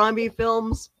my zombie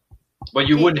films. But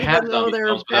you wouldn't have zombie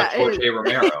films without Jorge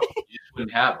Romero. You just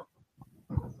wouldn't have them.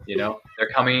 They're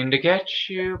coming to get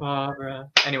you, Barbara.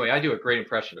 Anyway, I do a great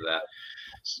impression of that.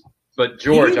 But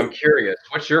George, I'm curious.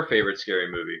 What's your favorite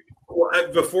scary movie? Well,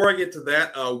 before I get to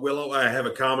that, Willow, I have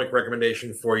a comic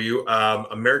recommendation for you.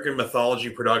 American Mythology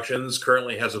Productions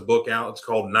currently has a book out. It's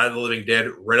called Night of the Living Dead: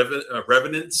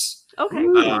 Revenants. Okay.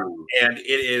 And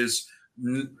it is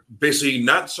basically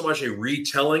not so much a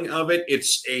retelling of it.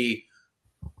 It's a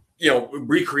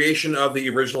recreation of the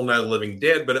original Night of the Living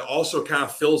Dead, but it also kind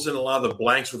of fills in a lot of the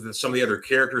blanks with some of the other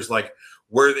characters, like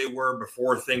where they were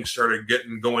before things started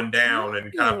going down,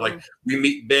 and kind of like we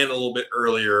meet Ben a little bit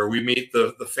earlier, we meet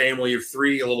the family of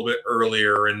 3 a little bit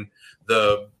earlier, and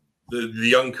the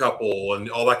young couple and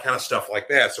all that kind of stuff like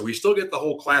that. So we still get the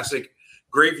whole classic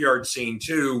graveyard scene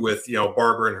too with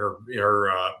Barbara and her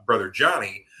brother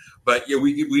Johnny, but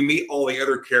we meet all the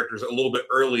other characters a little bit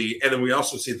early, and then we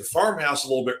also see the farmhouse a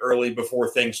little bit early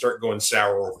before things start going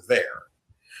sour over there.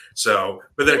 So,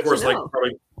 but then of course, like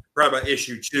probably by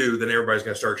issue 2, then everybody's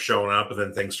going to start showing up, and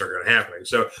then things start going to happen.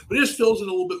 So, but it just fills in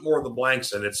a little bit more of the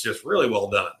blanks, and it's just really well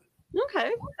done.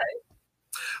 Okay.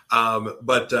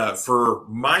 But for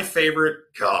my favorite,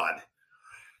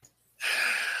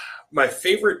 my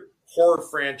favorite horror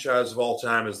franchise of all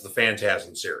time is the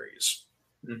Phantasm series.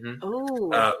 Mm-hmm.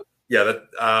 Oh.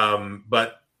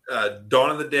 But Dawn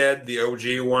of the Dead, the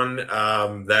OG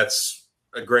one, that's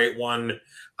a great one.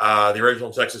 The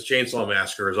original Texas Chainsaw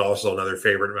Massacre is also another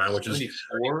favorite of mine, which is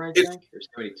 74, I think, or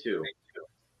 72.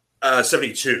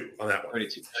 72 on that one.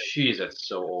 72. Jeez, that's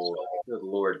so old. Good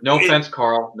Lord. No offense,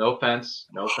 Carl. No offense.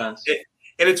 No offense.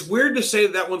 And it's weird to say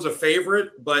that one's a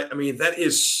favorite, but I mean, that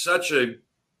is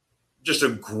just a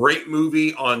great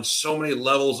movie on so many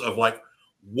levels of like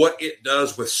what it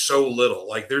does with so little.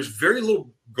 Like, there's very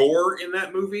little gore in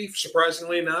that movie,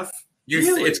 surprisingly enough.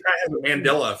 It's kind of a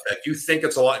Mandela effect. You think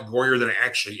it's a lot gorier than it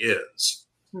actually is.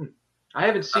 I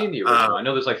haven't seen the original. I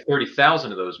know there's like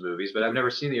 30,000 of those movies, but I've never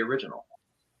seen the original.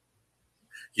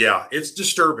 Yeah, it's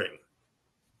disturbing,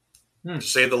 to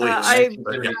say the least.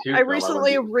 I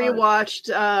recently rewatched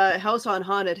House on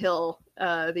Haunted Hill,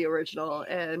 the original,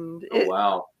 and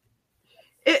wow.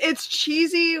 It's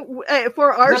cheesy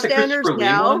for our standards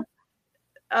now.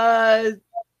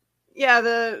 Yeah,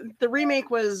 the remake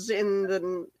was in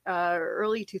the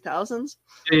early 2000s.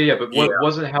 Yeah, but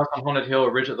wasn't House on Haunted Hill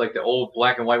original, like the old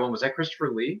black and white one? Was that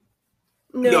Christopher Lee?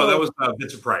 No, that was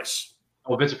Vincent Price.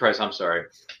 Oh, Vincent Price. I'm sorry.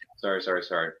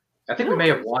 Sorry. I think we may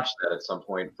have watched that at some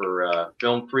point for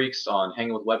Film Freaks on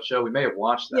Hanging with Web Show. We may have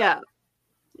watched that.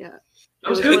 Yeah. That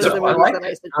was good. I liked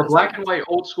it. For a black and white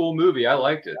old school movie, I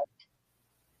liked it.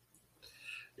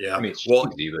 Yeah. I mean, it's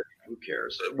cheesy, but who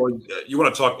cares? Well, you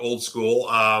want to talk old school?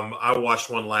 I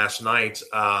watched one last night.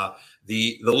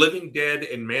 The Living Dead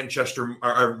in Manchester.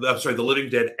 The Living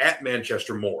Dead at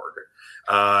Manchester Morgue.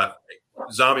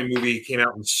 Zombie movie came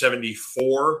out in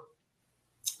 '74.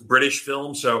 British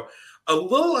film, so a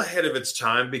little ahead of its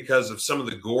time because of some of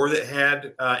the gore that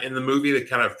had in the movie that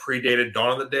kind of predated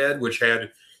Dawn of the Dead, which had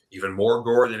even more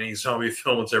gore than any zombie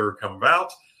film that's ever come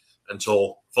about.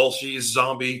 Until Fulci's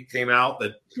Zombie came out,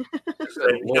 that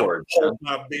Lord, hold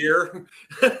my beer.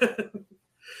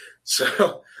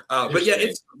 So, but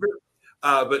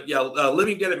yeah,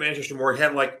 Living Dead at Manchester Morgue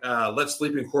had like Let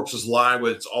Sleeping Corpses Lie,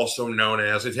 what it's also known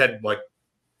as. It had like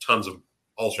tons of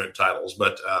alternate titles,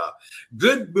 but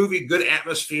good movie, good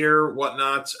atmosphere,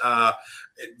 whatnot.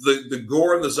 The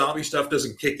gore and the zombie stuff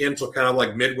doesn't kick in until kind of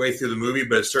like midway through the movie,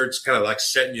 but it starts kind of like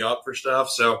setting you up for stuff.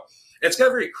 So it's got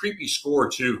a very creepy score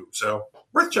too. So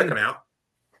worth checking out.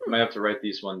 I might have to write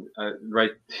these one.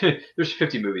 There's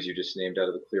 50 movies you just named out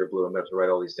of the clear blue. I'm gonna have to write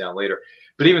all these down later.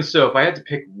 But even so, if I had to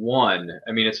pick one,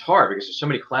 I mean, it's hard because there's so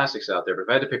many classics out there. But if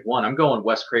I had to pick one, I'm going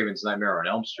Wes Craven's Nightmare on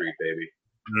Elm Street, baby.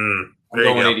 I'm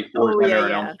going 84 Nightmare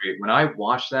on Elm Street. When I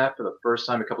watched that for the first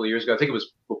time a couple of years ago, I think it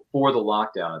was before the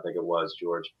lockdown. I think it was,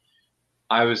 George.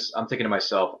 I'm thinking to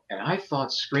myself, and I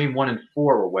thought Scream 1 and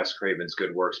 4 were Wes Craven's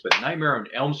good works, but Nightmare on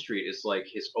Elm Street is like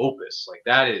his opus. Like,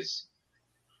 that is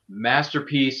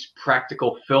masterpiece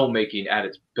practical filmmaking at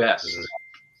its best.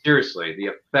 Seriously, the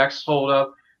effects hold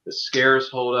up, the scares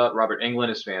hold up. Robert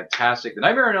Englund is fantastic. The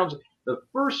Nightmare on Elm Street, the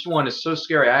first one is so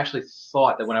scary. I actually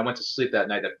thought that when I went to sleep that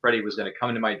night that Freddy was going to come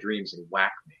into my dreams and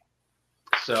whack me.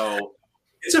 So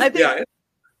I think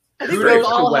we've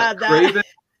all had that.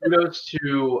 Kudos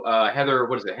to Heather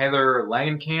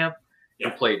Langenkamp, who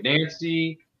played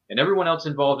Nancy, and everyone else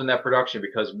involved in that production,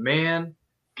 because, man,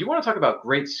 if you want to talk about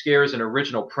great scares and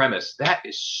original premise, that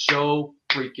is so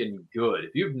freaking good.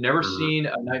 If you've never seen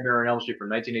A Nightmare on Elm Street from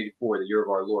 1984, the year of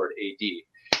our Lord, AD,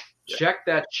 check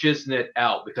that Chiznit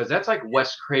out, because that's like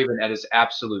Wes Craven at his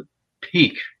absolute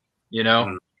peak, you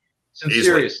know?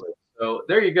 Seriously. So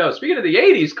there you go. Speaking of the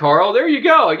 80s, Carl, there you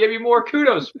go. I gave you more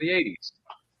kudos for the 80s.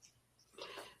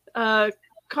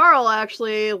 Carl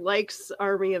actually likes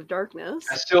Army of Darkness.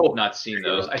 I still have not seen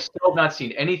those. I still have not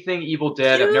seen anything Evil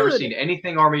Dead. Dude. I've never seen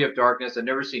anything Army of Darkness. I've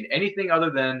never seen anything other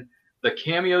than the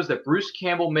cameos that Bruce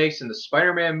Campbell makes in the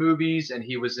Spider-Man movies, and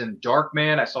he was in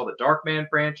Darkman. I saw the Darkman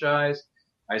franchise.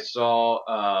 I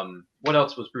saw, what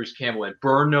else was Bruce Campbell in?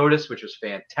 Burn Notice, which was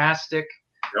fantastic.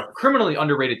 Yep. A criminally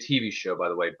underrated TV show, by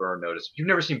the way, Burn Notice. If you've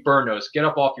never seen Burn Notice, get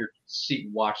up off your seat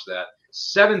and watch that.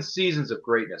 7 seasons of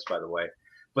greatness, by the way.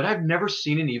 But I've never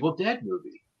seen an Evil Dead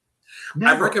movie.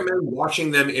 Never. I recommend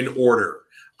watching them in order.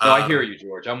 No, I hear you,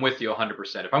 George. I'm with you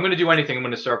 100%. If I'm going to do anything, I'm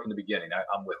going to start from the beginning.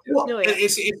 I'm with you. Well,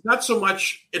 it's not so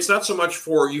much. It's not so much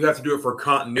for you have to do it for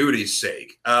continuity's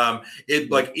sake.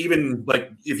 Even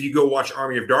if you go watch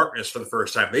Army of Darkness for the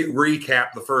first time, they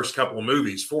recap the first couple of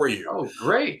movies for you. Oh,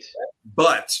 great!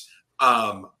 But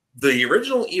the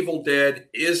original Evil Dead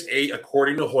is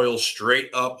according to Hoyle, straight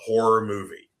up horror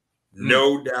movie.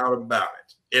 No doubt about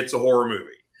it. It's a horror movie.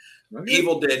 Okay.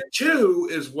 Evil Dead 2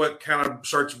 is what kind of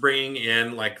starts bringing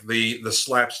in like the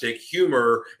slapstick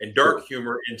humor and dark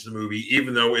humor into the movie,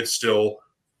 even though it's still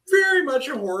very much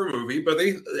a horror movie, but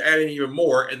they add in even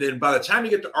more. And then by the time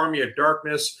you get to Army of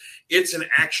Darkness, it's an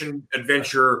action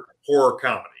adventure horror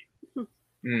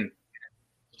comedy.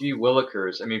 Gee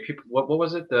willikers. I mean, people. What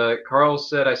was it? Carl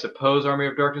said, I suppose Army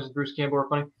of Darkness and Bruce Campbell are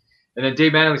funny. And then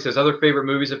Dave Manley says other favorite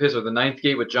movies of his are The Ninth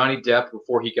Gate with Johnny Depp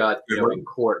before he got in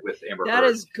court with Amber Heard. That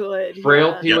is good.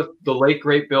 Frailty with the late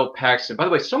great Bill Paxton. By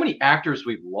the way, so many actors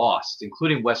we've lost,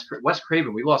 including Wes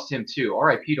Craven. We lost him too.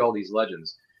 R.I.P. to all these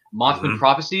legends. Mothman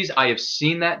Prophecies. I have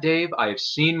seen that, Dave. I have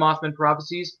seen Mothman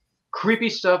Prophecies. Creepy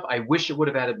stuff. I wish it would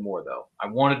have added more, though. I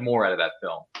wanted more out of that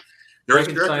film.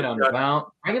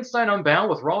 Frankenstein Unbound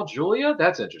with Raul Julia?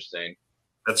 That's interesting.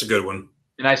 That's a good one.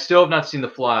 And I still have not seen The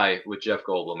Fly with Jeff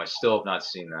Goldblum. I still have not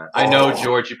seen that. I know,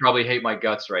 George, you probably hate my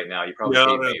guts right now. You probably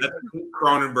hate me. That's Pete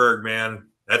Cronenberg, man.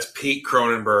 That's Pete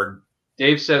Cronenberg.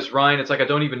 Dave says, Ryan, it's like I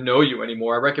don't even know you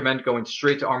anymore. I recommend going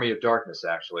straight to Army of Darkness,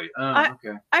 actually.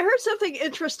 Okay. I heard something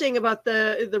interesting about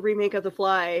the remake of The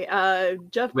Fly.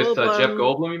 Jeff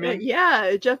Goldblum, you mean?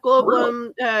 Yeah, Jeff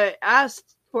Goldblum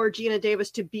asked for Gina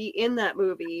Davis to be in that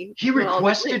movie. He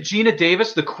requested Gina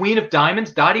Davis, the Queen of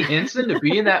Diamonds, Dottie Hinson, to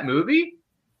be in that movie?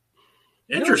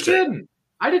 Interesting. No kidding.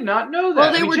 I did not know that.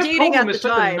 Well, they were Jeff dating Goldblum at the is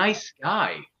such time. a nice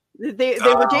guy. They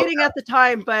were dating at the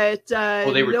time, but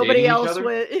nobody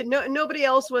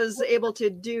else was able to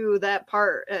do that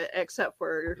part except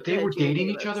for. They were dating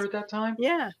each other at that time?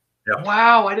 Yeah.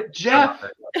 Wow, Jeff,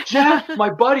 my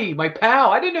buddy, my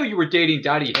pal. I didn't know you were dating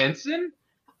Dottie Hinson.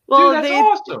 Well, dude,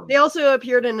 that's awesome. They also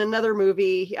appeared in another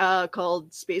movie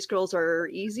called Space Girls Are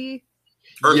Easy.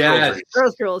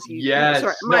 Earth Girls. Yes.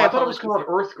 Sorry, I thought it was called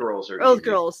Earth Girls. Earth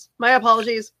Girls. My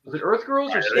apologies. Was it Earth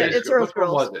Girls or Space Girls? It's Earth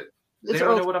Girls. Which one was it? Does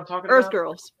anyone know what I'm talking Earth about?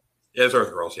 Girls. Yeah, it's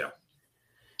Earth Girls, yeah.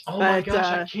 Oh my gosh,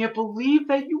 I can't believe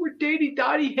that you were dating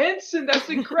Dottie Hinson. That's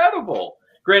incredible.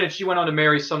 Granted, she went on to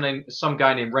marry some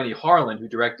guy named Rennie Harlan who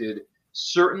directed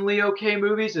certainly okay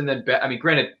movies. And then,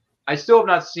 granted, I still have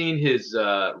not seen his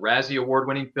Razzie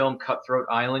Award-winning film Cutthroat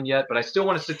Island yet, but I still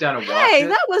want to sit down and watch it. Hey,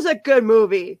 that was a good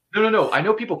movie. No. I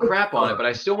know people crap on it, but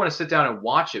I still want to sit down and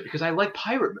watch it because I like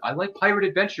pirate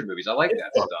adventure movies. I like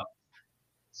that stuff.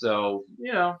 So,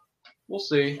 we'll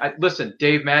see. Listen,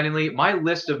 Dave Mattingly, my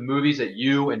list of movies that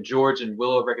you and George and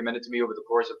Willow have recommended to me over the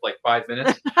course of like 5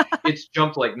 minutes, it's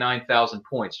jumped like 9,000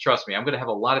 points. Trust me. I'm going to have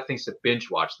a lot of things to binge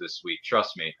watch this week.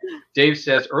 Trust me. Dave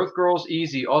says, Earth Girls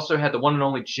Easy also had the one and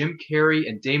only Jim Carrey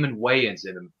and Damon Wayans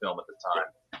in the film at the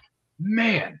time.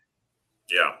 Man.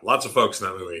 Yeah, lots of folks in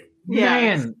that movie.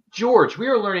 Man, George, we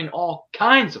are learning all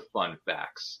kinds of fun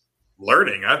facts.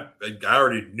 Learning? I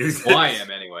already knew that. Well, I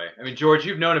am anyway. George,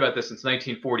 you've known about this since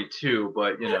 1942,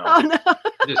 but Oh, no.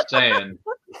 just saying.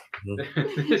 He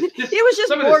was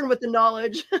just born with the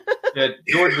knowledge. Yeah,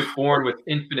 George was born with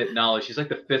infinite knowledge. He's like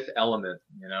the fifth element,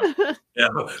 Yeah.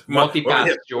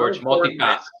 Multipass, George.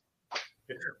 Multipass.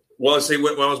 Well, see,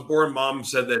 when I was born, Mom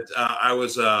said that I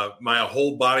was my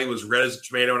whole body was red as a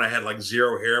tomato, and I had like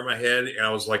zero hair in my head, and I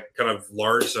was like kind of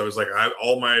large. So I was like, I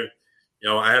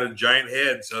had a giant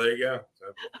head. So there you go.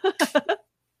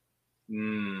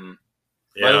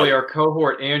 Yeah. By the way, our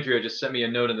cohort Andrea just sent me a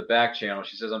note in the back channel.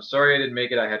 She says, "I'm sorry I didn't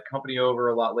make it. I had company over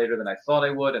a lot later than I thought I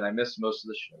would, and I missed most of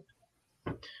the show."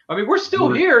 We're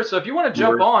still here, so if you want to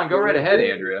jump on, go right ahead,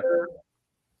 Andrea.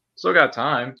 Still got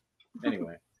time.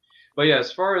 Anyway. But yeah,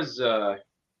 as far as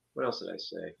what else did I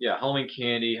say? Yeah, Halloween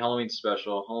candy, Halloween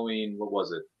special, Halloween. What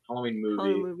was it? Halloween movie.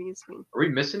 Halloween movies. Are we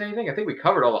missing anything? I think we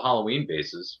covered all the Halloween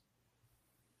bases.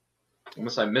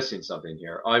 Unless I'm missing something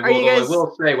here. I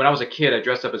will say, when I was a kid, I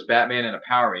dressed up as Batman and a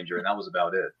Power Ranger, and that was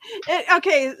about it.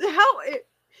 Okay,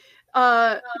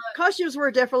 costumes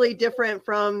were definitely different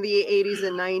from the 80s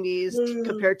and 90s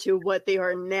compared to what they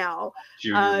are now.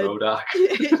 Junior Modoc.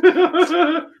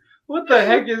 What the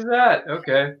heck is that?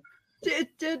 Okay.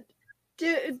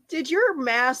 Did your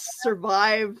mask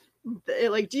survive?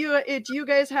 Like, do you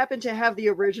guys happen to have the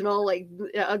original like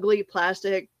ugly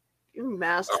plastic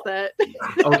masks that?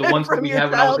 Oh, the ones that we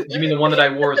have. You mean the one that I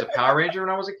wore as a Power Ranger when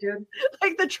I was a kid?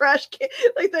 Like the trash can,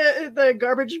 like the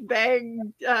garbage bag.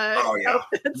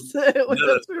 Outfits. I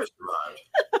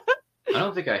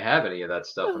don't think I have any of that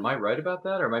stuff. Am I right about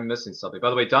that, or am I missing something? By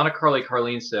the way, Donna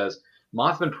Carleen says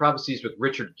Mothman Prophecies with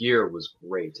Richard Gere was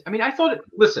great. I thought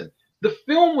listen, the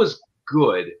film was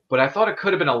good, but I thought it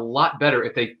could have been a lot better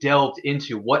if they delved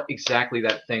into what exactly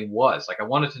that thing was. Like, I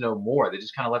wanted to know more. They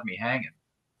just kind of left me hanging.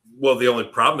 Well, the only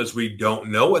problem is we don't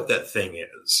know what that thing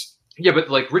is. Yeah, but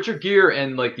like Richard Gere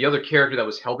and like the other character that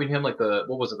was helping him, like what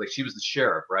was it? Like, she was the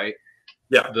sheriff, right?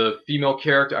 Yeah. The female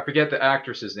character. I forget the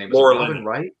actress's name. Laura Linney.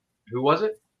 Right? Who was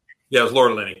it? Yeah, it was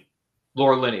Laura Linney.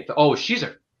 Laura Linney. Oh, she's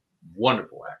a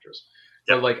wonderful actress.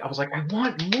 Yep. But like, I was like, I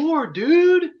want more,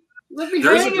 dude. Let me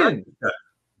hang.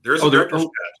 There's a director's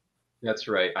cut. That's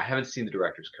right. I haven't seen the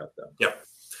director's cut though. Yeah.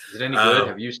 Is it any good?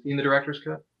 Have you seen the director's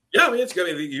cut? Yeah, it's good.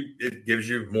 It gives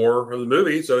you more of the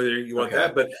movie, so you want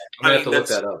that. But I'm gonna have to look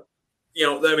that up.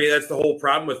 That's the whole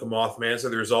problem with the Mothman. So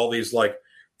there's all these like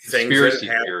things conspiracy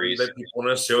that happen theories that people want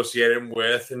to associate him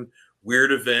with, and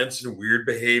weird events and weird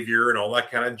behavior and all that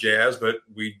kind of jazz. But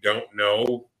we don't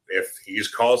know if he's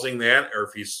causing that or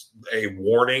if he's a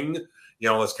warning.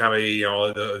 That's kind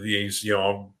of these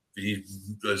he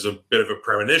is a bit of a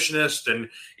premonitionist, and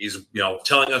he's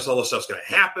telling us all the stuff's going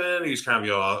to happen. He's kind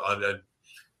of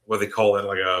what they call it,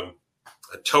 like a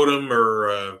totem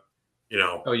or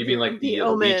Oh, you mean like the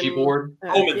omen. Ouija board?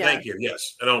 Omen, thank you.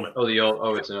 Yes, an omen. Oh,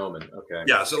 it's an omen. Okay.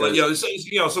 Yeah, so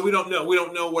so we don't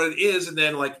know what it is, and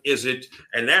then is it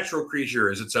a natural creature?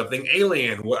 Is it something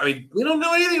alien? I mean, we don't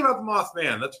know anything about the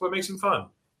Mothman. That's what makes him fun.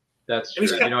 That's true.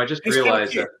 I just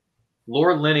realized that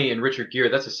Laura Linney and Richard Gere,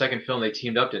 that's the second film they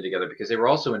teamed up in together because they were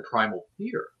also in Primal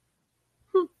Fear.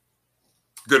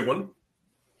 Good one.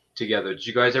 Together. Did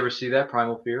you guys ever see that,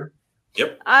 Primal Fear?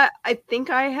 Yep. I think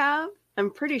I have. I'm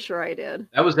pretty sure I did.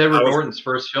 That was Edward Norton's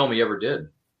first film he ever did.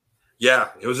 Yeah,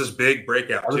 it was his big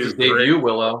breakout, that was his debut,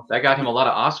 Willow. That got him a lot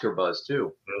of Oscar buzz,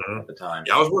 too, at the time.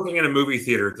 Yeah, I was working in a movie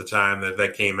theater at the time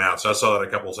that came out, so I saw that a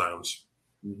couple times.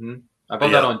 Mm-hmm. I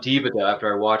bought that on DVD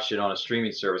after I watched it on a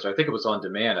streaming service. I think it was on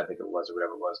demand, or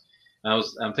whatever it was. And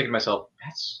I'm thinking to myself,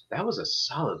 that was a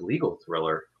solid legal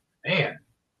thriller. Man,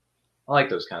 I like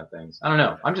those kind of things. I don't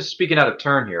know. I'm just speaking out of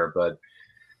turn here, but...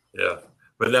 Yeah.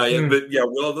 But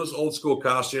well, those old school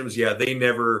costumes, they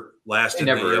never lasted.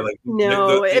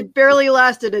 It barely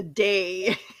lasted a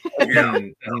day. But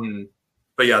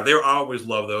I always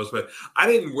loved those. But I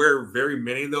didn't wear very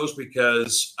many of those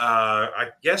because I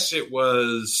guess it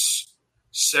was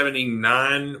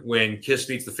 79 when Kiss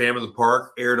Meets the Phantom of the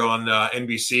Park aired on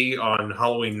NBC on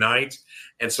Halloween night.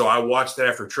 And so I watched that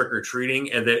after Trick or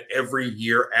Treating. And then every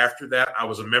year after that, I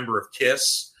was a member of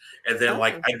Kiss. And then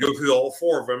I'd go through all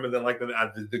four of them, and then I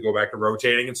did to go back to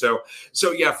rotating. And so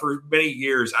for many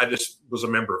years I just was a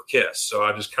member of Kiss. So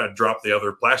I just kind of dropped the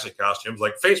other plastic costumes,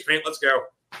 like face paint. Let's go.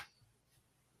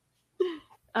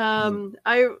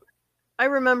 I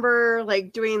remember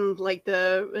doing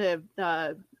the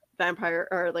vampire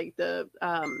or the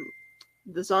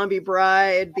zombie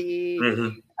bride.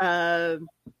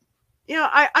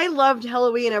 I loved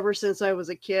Halloween ever since I was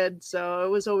a kid, so it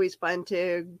was always fun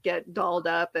to get dolled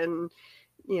up, and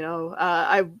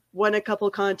I won a couple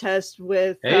contests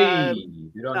with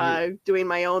doing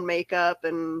my own makeup,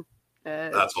 and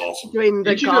that's awesome.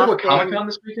 Did you go to a Comic-Con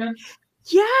this weekend?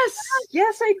 Yes,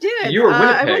 I did. You were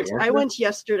Winnipeg, I went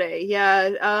yesterday.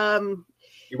 Yeah.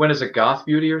 You went as a goth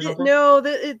beauty or something? No,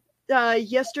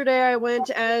 yesterday I went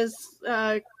as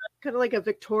kind of like a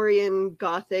Victorian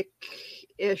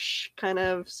Gothic-ish kind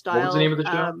of style. What was the name of the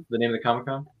show? The name of the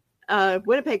Comic-Con?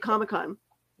 Winnipeg Comic-Con.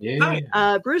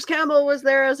 Yeah. Bruce Campbell was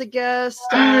there as a guest.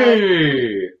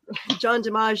 Hey! John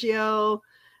DiMaggio.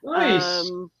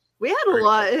 Nice. We had a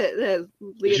lot. Did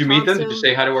you meet them? Did you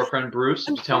say hi to our friend Bruce?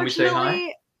 Did you tell him we say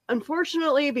hi?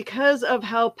 Unfortunately, because of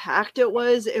how packed it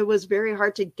was very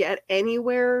hard to get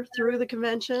anywhere through the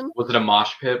convention. Was it a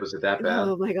mosh pit? Was it that bad?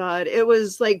 Oh my God. It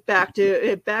was back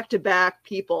to back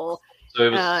people. So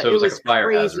it was like a fire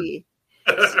crazy.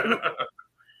 hazard.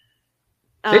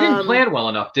 They didn't plan well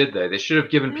enough, did they? They should have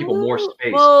given people more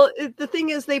space. Well, the thing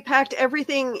is, they packed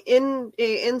everything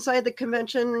inside the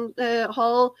convention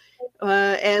hall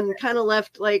and kind of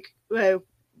left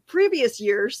previous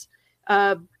years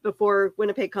before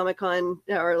Winnipeg Comic Con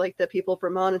or the people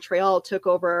from Montreal took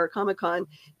over Comic Con.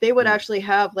 They would actually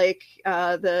have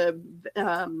the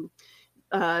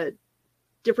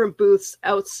different booths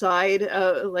outside,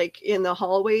 in the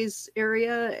hallways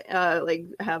area,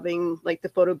 having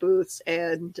the photo booths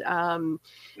and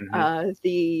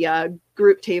the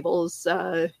group tables,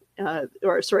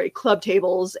 club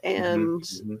tables, and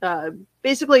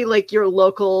basically your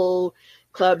local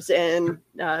clubs and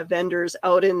vendors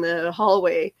out in the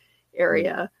hallway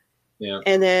area. Yeah.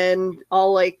 And then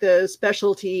all the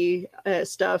specialty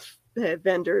stuff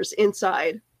vendors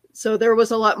inside. So there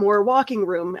was a lot more walking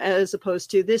room as opposed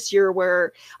to this year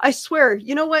where I swear,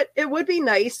 you know what? It would be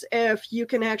nice if you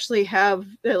can actually have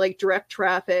direct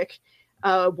traffic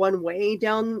one way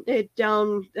down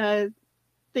the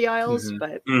aisles,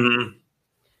 but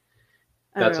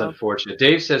that's unfortunate.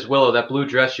 Dave says, Willow, that blue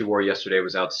dress you wore yesterday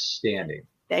was outstanding.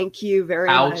 Thank you very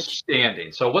much.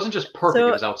 Outstanding. So it wasn't just perfect;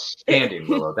 it was outstanding,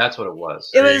 Willow. That's what it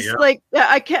was. It was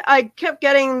I kept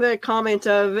getting the comment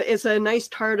of it's a nice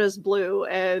TARDIS blue,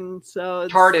 and so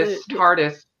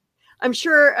TARDIS. I'm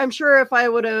sure if I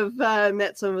would have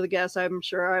met some of the guests, I'm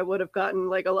sure I would have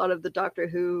gotten a lot of the Doctor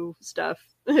Who stuff.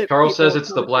 Carl says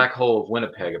it's the black hole of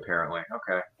Winnipeg. Apparently,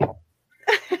 okay.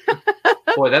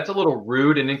 Boy, that's a little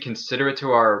rude and inconsiderate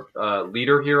to our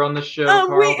leader here on the show,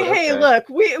 Carl. Hey, look,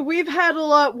 we've had a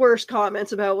lot worse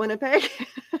comments about Winnipeg.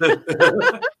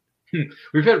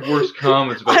 We've had worse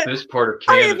comments about this part of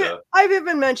Canada. I've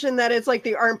even mentioned that it's like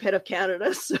the armpit of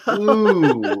Canada. So.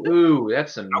 Ooh,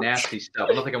 that's some nasty stuff.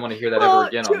 I don't think I want to hear that ever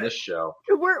again on this show.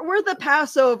 We're the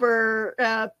Passover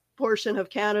portion of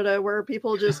Canada where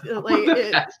people just like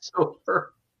it, That's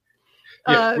over.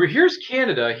 Yeah, here's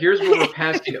Canada. Here's where we're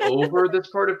passing over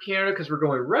this part of Canada because we're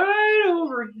going right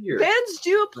over here. Bands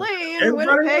do play in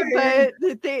Winnipeg, but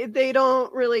they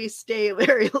don't really stay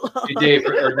very long. Dave,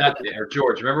 or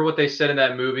George, remember what they said in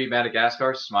that movie,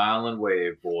 Madagascar? Smile and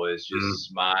wave, boys. Just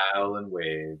smile and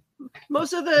wave.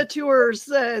 Most of the tours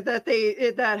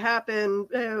that happen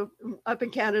up in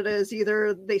Canada is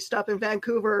either they stop in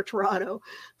Vancouver or Toronto.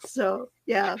 So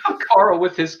yeah. Carl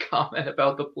with his comment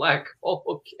about the black hole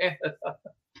of Canada.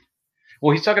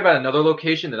 Well, he's talking about another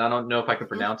location that I don't know if I can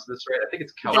pronounce this right. I think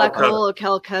it's Calcutta. Black hole of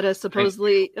Calcutta,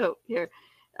 supposedly. Oh, here.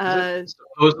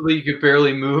 Supposedly you could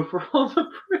barely move for all the.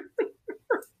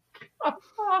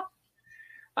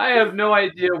 I have no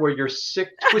idea where your sick,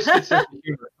 twisted sense of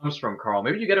humor comes from, Carl.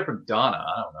 Maybe you get it from Donna.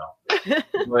 I don't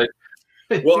know.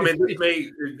 But, well, I mean, this may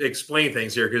explain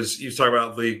things here because you talk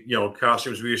about the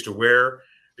costumes we used to wear.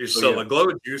 There's still the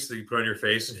glow juice that you put on your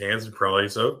face and hands and probably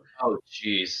so. Oh,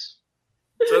 jeez.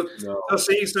 So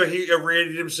he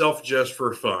irradiated himself just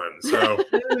for fun. So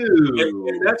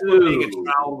and that's what being a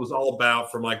child was all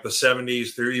about from like the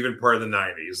 70s through even part of the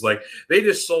 90s. Like they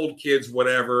just sold kids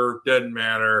whatever, doesn't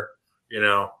matter.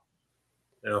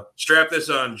 Strap this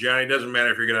on, Johnny. Doesn't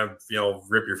matter if you're gonna,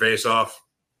 rip your face off.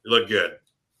 You look good.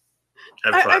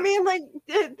 I mean, like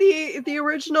the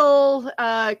original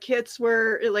kits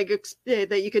were like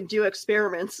that you could do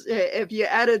experiments. If you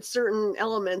added certain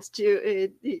elements to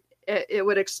it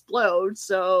would explode.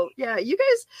 So yeah, you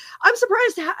guys, I'm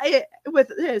surprised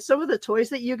with some of the toys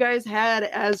that you guys had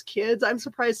as kids. I'm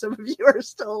surprised some of you are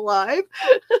still alive.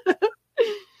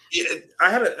 Yeah,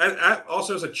 I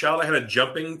also as a child, I had a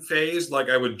jumping phase. Like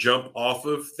I would jump off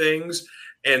of things.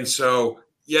 And so,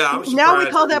 yeah, I'm surprised. Now we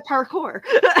call that parkour.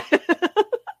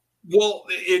 Well,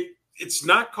 it's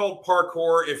not called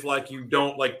parkour if like you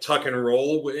don't like tuck and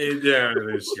roll. But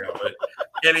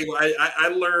anyway, I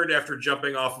learned after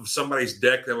jumping off of somebody's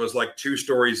deck that was like 2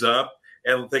 stories up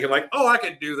and thinking like, oh, I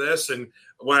could do this. And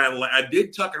when I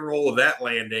did tuck and roll with that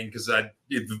landing because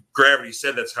gravity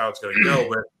said that's how it's going to go,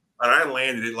 but when I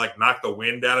landed, it like knocked the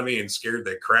wind out of me and scared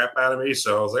the crap out of me.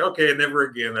 So I was like, okay, never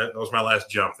again. That was my last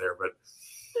jump there. But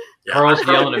yeah. Carl's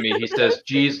yelling at me. He says,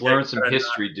 geez, learn some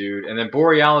history, dude. And then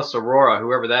Borealis Aurora,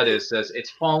 whoever that is, says, it's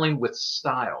falling with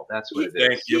style. That's what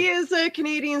it is. He is a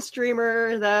Canadian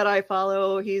streamer that I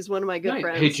follow. He's one of my good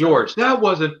friends. Hey, George, that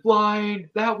wasn't flying.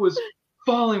 That was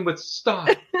falling with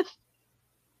style.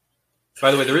 By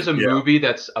the way, there is a movie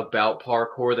that's about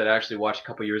parkour that I actually watched a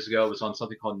couple years ago. It was on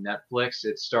something called Netflix.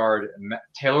 It starred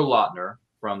Taylor Lautner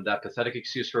from that pathetic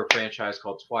excuse for a franchise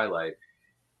called Twilight.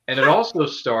 And it also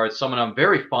starred someone I'm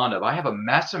very fond of. I have a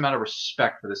massive amount of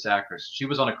respect for this actress. She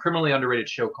was on a criminally underrated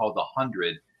show called The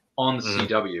 100 on the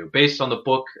CW, based on the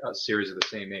book series of the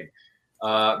same name.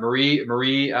 Marie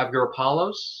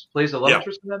Avgeropoulos plays the love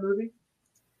interest in that movie.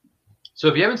 So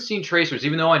if you haven't seen Tracers,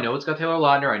 even though I know it's got Taylor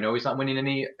Lautner, I know he's not winning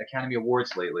any Academy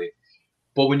Awards lately,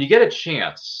 but when you get a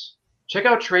chance, check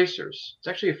out Tracers. It's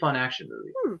actually a fun action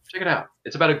movie. Check it out.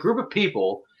 It's about a group of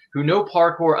people who know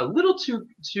parkour a little too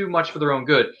much for their own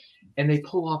good, and they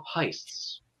pull off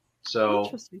heists.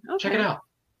 So check it out.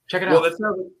 Check it out. Well, that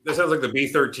sounds like the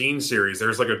B-13 series.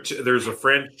 There's like there's a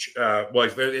French.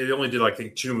 They only did I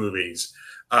think 2 movies.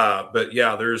 But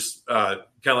yeah, there's kind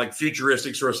of like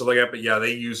futuristic sort of stuff like that. But yeah,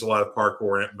 they use a lot of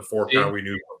parkour in it before kind of we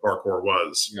knew what parkour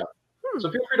was. Yeah. So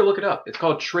feel free to look it up. It's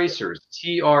called Tracers,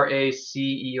 Tracers,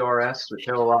 with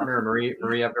Taylor Lautner and Marie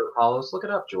Avgeropoulos. Look it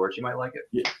up, George. You might like it.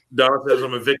 Yeah. Donna says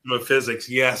I'm a victim of physics.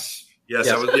 Yes. I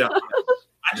was. Yeah.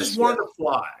 I just wanted to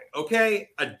fly. Okay,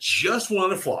 I just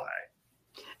wanted to fly.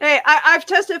 Hey, I've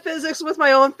tested physics with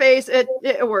my own face. It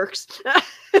works.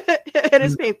 It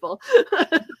is painful.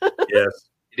 Yes,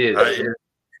 it is.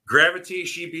 Gravity,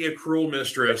 she be a cruel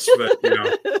mistress, but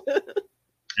yeah.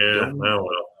 Well.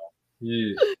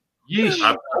 Yeesh.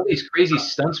 All these crazy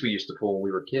stunts we used to pull when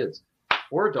we were kids,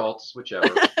 or adults,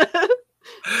 whichever.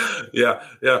 Yeah.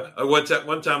 One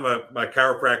time, my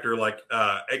chiropractor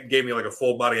gave me like a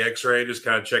full body X-ray, just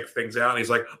kind of check things out, and he's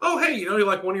like, "Oh, hey, you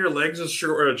like one of your legs is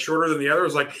shorter than the other." I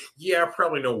was like, "Yeah, I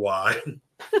probably know why."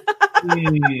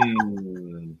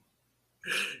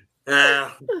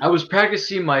 I was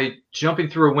practicing my jumping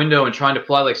through a window and trying to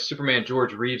fly like Superman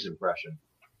George Reeves impression.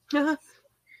 Yeah.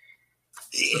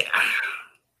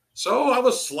 So I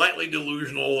was slightly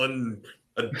delusional and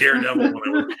a daredevil when I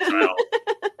was a child.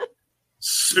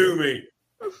 Sue me.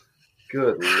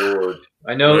 Good Lord.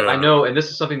 I know, and this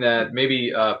is something that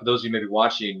maybe for those of you maybe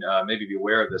watching, maybe be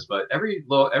aware of this, but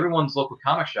everyone's local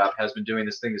comic shop has been doing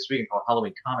this thing this weekend called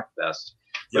Halloween Comic Fest,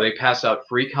 where they pass out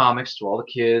free comics to all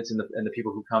the kids and the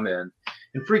people who come in.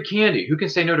 and free candy. Who can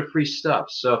say no to free stuff?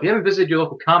 So if you haven't visited your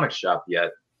local comic shop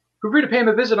yet, feel free to pay them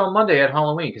a visit on Monday at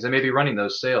Halloween because they may be running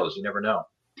those sales. You never know.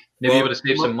 Maybe able to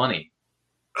save some money.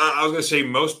 I was going to say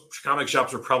most comic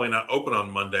shops are probably not open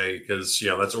on Monday because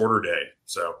that's order day.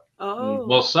 So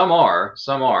well, some are.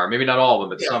 Maybe not all of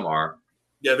them, but some are.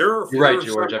 Yeah, there are. You're right,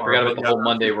 George. I forgot about the whole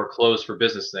Monday we're closed for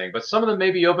business thing. But some of them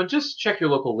may be open. Just check your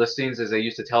local listings, as they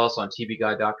used to tell us on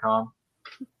tvguide.com.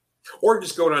 Or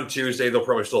just go on Tuesday. They'll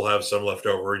probably still have some left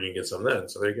over, and you can get some then.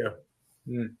 So there you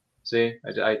go. See,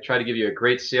 I tried to give you a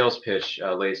great sales pitch,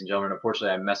 ladies and gentlemen.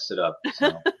 Unfortunately, I messed it up.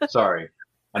 So, sorry.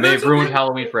 I may have ruined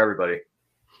Halloween for everybody.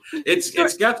 It's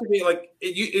got to be like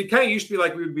it kind of used to be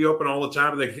like we would be open all the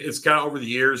time. It's kind of over the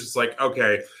years. It's like,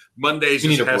 okay, Mondays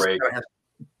need a break.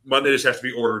 Monday just has to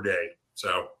be order day.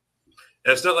 So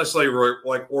it's not necessarily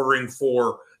like ordering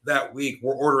for that week.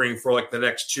 We're ordering for like the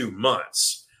next 2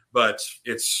 months, but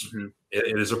it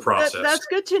is a process. That's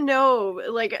good to know.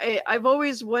 Like I've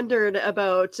always wondered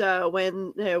about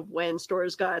when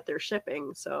stores got their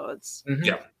shipping. So it's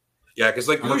yeah, because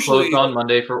like we're usually closed on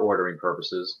Monday for ordering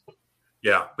purposes.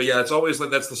 Yeah, but it's always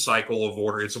like that's the cycle of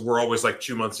order. We're always like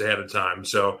 2 months ahead of time,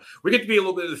 so we get to be a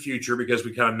little bit of the future because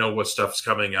we kind of know what stuff's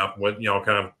coming up, what kind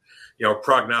of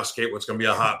prognosticate what's going to be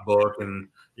a hot book and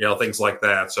things like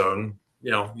that. So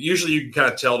usually you can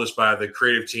kind of tell just by the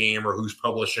creative team or who's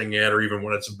publishing it or even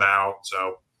what it's about.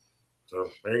 So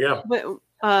there you go. But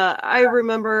I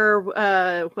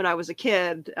remember when I was a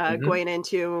kid going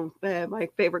into my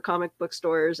favorite comic book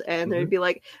stores, and they'd be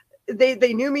like.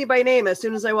 They knew me by name as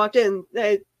soon as I walked in.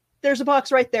 There's a box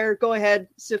right there. Go ahead,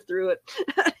 sift through it.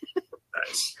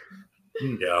 Nice.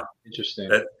 Yeah, interesting.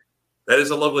 That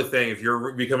is a lovely thing. If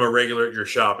you become a regular at your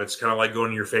shop, it's kind of like going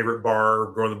to your favorite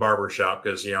bar, going to the barber shop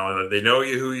because they know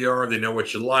who you are, they know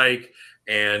what you like,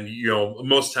 and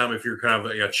most time if you're kind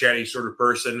of a chatty sort of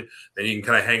person, then you can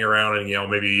kind of hang around and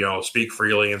maybe speak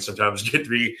freely, and sometimes get to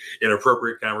be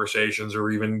inappropriate conversations or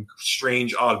even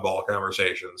strange oddball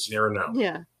conversations. You never know.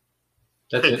 Yeah.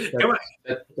 That's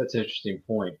an interesting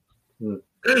point.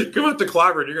 Come up to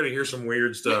Clobber, you're going to hear some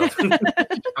weird stuff. I've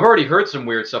already heard some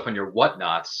weird stuff on your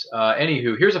whatnots.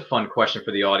 Anywho, here's a fun question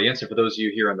for the audience and for those of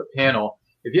you here on the panel.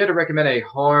 If you had to recommend a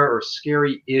horror or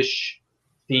scary-ish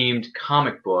themed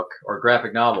comic book or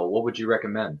graphic novel, what would you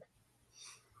recommend?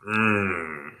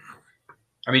 I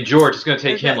mean, George, it's going to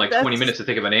take him like 20 minutes to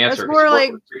think of an answer. That's more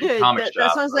like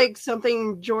that sounds like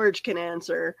something George can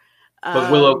answer.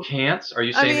 But Willow can't? Are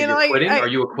you saying that you're quitting? Are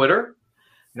you a quitter?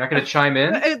 You're not going to chime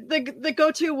in? The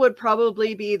go-to would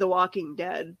probably be The Walking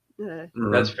Dead.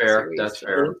 That's fair. Series. That's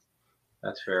fair.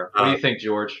 That's fair. What do you think,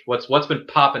 George? What's been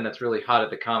popping that's really hot at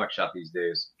the comic shop these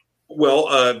days? Well,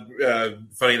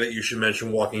 funny that you should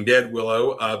mention Walking Dead,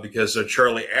 Willow, because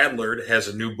Charlie Adler has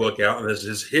a new book out, and this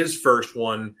is his first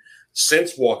one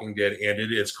since Walking Dead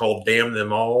ended. It's called Damn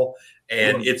Them All,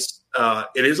 and it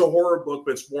is a horror book,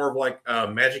 but it's more of like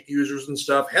magic users and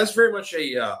stuff. Has very much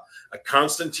a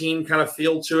Constantine kind of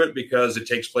feel to it because it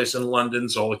takes place in London,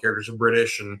 so all the characters are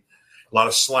British and a lot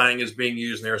of slang is being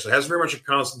used in there. So it has very much a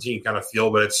Constantine kind of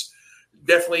feel, but it's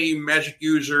definitely magic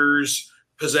users,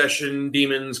 possession,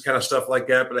 demons, kind of stuff like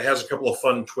that. But it has a couple of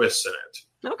fun twists in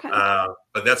it. Okay.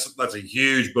 But that's a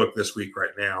huge book this week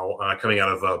right now, coming out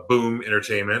of Boom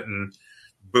Entertainment, and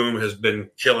Boom has been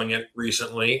killing it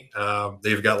recently.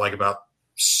 They've got like about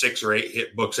 6 or 8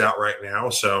 hit books out right now.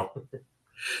 So,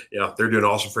 they're doing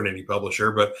awesome for an indie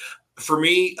publisher. But for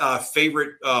me,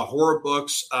 favorite horror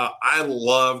books, I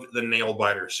loved the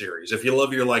Nailbiter series. If you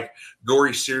love your like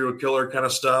gory serial killer kind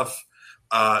of stuff,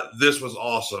 this was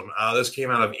awesome. This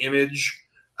came out of Image.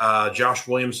 Josh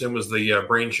Williamson was the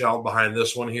brainchild behind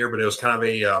this one here, but it was kind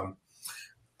of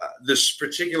this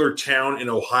particular town in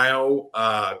Ohio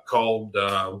called,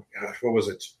 what was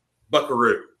it?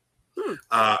 Buckaroo.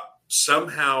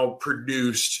 Somehow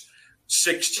produced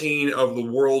 16 of the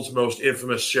world's most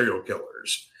infamous serial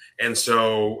killers. And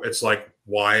so it's like,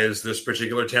 why is this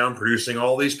particular town producing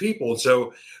all these people? And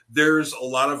so there's a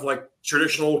lot of like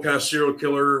traditional kind of serial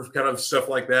killer kind of stuff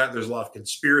like that. There's a lot of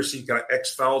conspiracy, kind of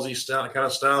X-Files-y stuff, kind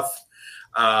of stuff.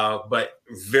 But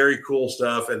very cool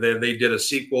stuff. And then they did a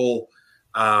sequel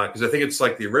because I think it's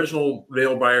like the original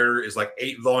Nailbiter is like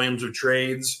 8 volumes of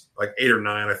trades, like 8 or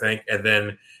 9, I think. And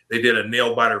then they did a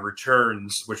Nailbiter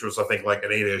Returns, which was, I think, like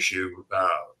an 8-issue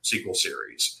sequel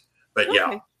series. But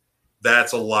yeah,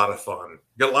 that's a lot of fun.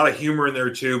 Got a lot of humor in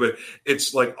there too, but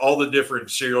it's like all the different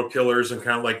serial killers and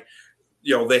kind of like,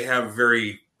 they have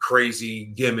very crazy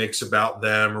gimmicks about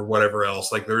them or whatever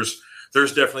else. Like there's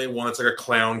definitely one that's like a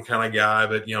clown kind of guy,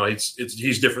 but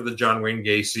he's different than John Wayne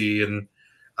Gacy. And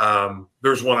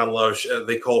there's one I love.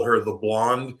 They called her the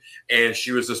Blonde, and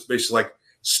she was this basically like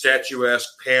statuesque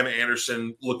Pam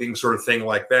Anderson looking sort of thing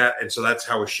like that. And so that's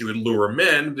how she would lure him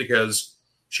in, because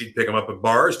she'd pick him up at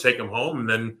bars, take him home, and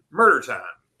then murder time,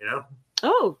 you know?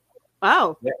 Oh,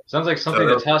 wow. Yeah. Sounds like something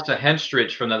Natasha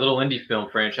Henstridge from that little indie film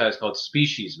franchise called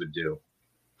Species would do.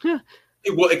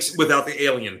 Well, without the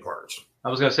alien part. I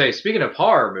was going to say, speaking of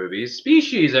horror movies,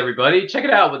 Species, everybody, check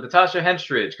it out with Natasha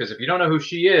Henstridge, because if you don't know who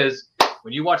she is,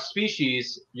 when you watch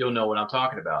Species, you'll know what I'm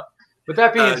talking about. With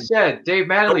that being said, Dave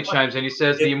Mattingly chimes in. He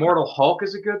says the Immortal Hulk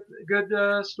is a good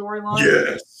storyline.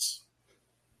 Yes.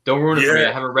 Don't ruin it for me.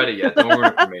 I haven't read it yet. Don't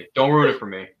ruin it for me. Don't ruin it for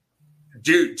me.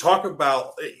 Dude, talk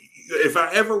about, if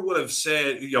I ever would have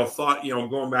said, thought,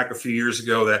 going back a few years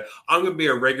ago that I'm going to be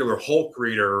a regular Hulk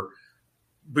reader,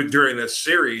 but during this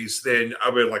series, then I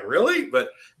would be like, really? But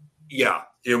yeah,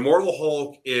 the Immortal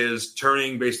Hulk is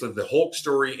turning basically the Hulk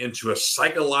story into a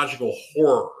psychological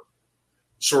horror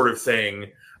sort of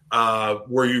thing,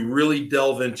 where you really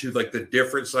delve into like the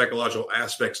different psychological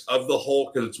aspects of the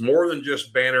Hulk, because it's more than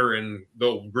just Banner and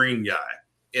the green guy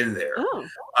in there.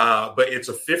 But it's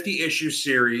a 50-issue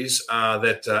series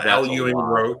that Al Ewing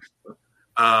wrote,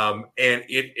 and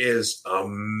it is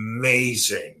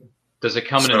amazing. Does it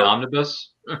come in an omnibus?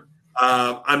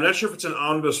 I'm not sure if it's an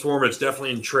omnibus form. It's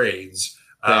definitely in trades.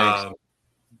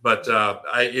 But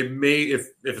it may, if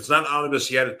it's not an omnibus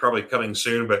yet, it's probably coming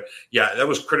soon. But yeah, that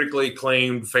was critically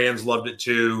acclaimed. Fans loved it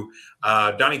too.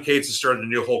 Donny Cates has started a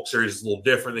new Hulk series. It's a little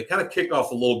different. They kind of kick off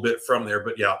a little bit from there.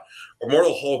 But yeah,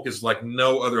 Immortal Hulk is like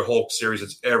no other Hulk series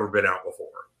that's ever been out before.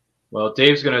 Well,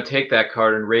 Dave's going to take that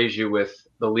card and raise you with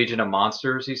the Legion of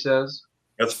Monsters, he says.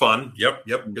 That's fun. Yep.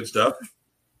 Good stuff.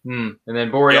 And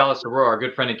then Borealis Aurora, our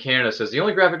good friend in Canada, says the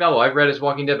only graphic novel I've read is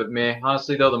Walking Dead, but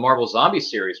honestly, though, the Marvel Zombie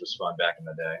series was fun back in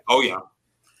the day. Oh, yeah.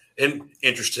 And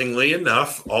interestingly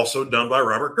enough, also done by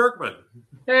Robert Kirkman.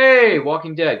 Hey,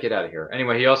 Walking Dead, get out of here.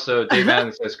 Anyway, Dave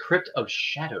Madden says Crypt of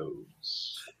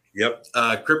Shadows. Yep.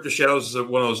 Crypt of Shadows is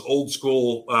one of those old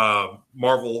school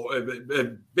Marvel.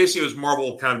 Basically, it was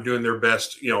Marvel kind of doing their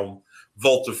best,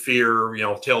 Vault of Fear,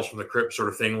 Tales from the Crypt sort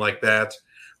of thing like that.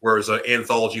 Whereas an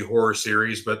anthology horror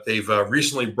series, but they've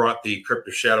recently brought the Crypt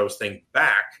of Shadows thing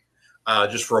back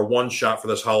just for a one-shot for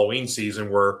this Halloween season,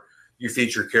 where you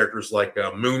feature characters like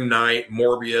Moon Knight,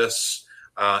 Morbius,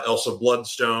 Elsa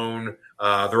Bloodstone.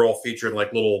 They're all featured in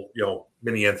like little,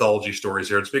 mini anthology stories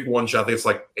here. It's a big one-shot. I think it's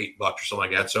like $8 or something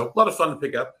like that. So a lot of fun to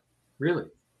pick up. Really?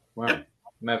 Wow. Yeah. I'm going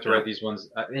to have to write these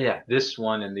ones. This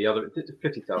one and the other.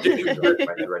 50,000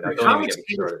 right now. Don't even get me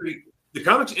started. The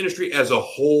comics industry as a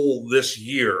whole this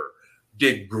year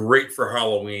did great for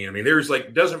Halloween. I mean, there's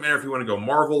it doesn't matter if you want to go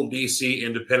Marvel, DC,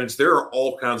 Independence. There are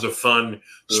all kinds of fun,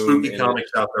 spooky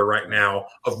comics out there right now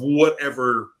of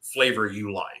whatever flavor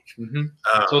you like. Mm-hmm.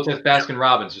 So it's like Baskin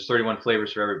Robbins. There's 31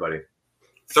 flavors for everybody.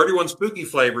 31 spooky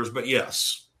flavors, but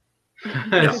yes.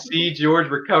 See, George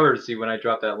recovered. See, when I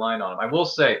dropped that line on him. I will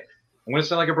say, I'm going to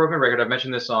sound like a broken record. I've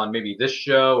mentioned this on maybe this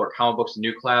show or Comic Books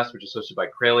New Class, which is hosted by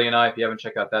Crayley and I. If you haven't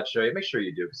checked out that show, make sure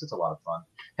you do, because it's a lot of fun.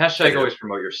 Hashtag always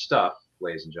promote your stuff,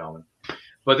 ladies and gentlemen.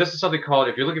 But this is something called,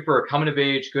 if you're looking for a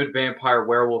coming-of-age, good vampire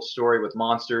werewolf story with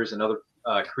monsters and other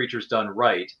creatures done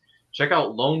right, check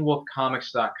out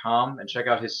LoneWolfComics.com and check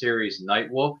out his series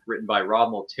Night Wolf, written by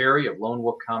Rob Multeri of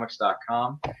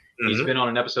LoneWolfComics.com. He's been on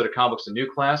an episode of Comic Books A New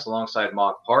Class alongside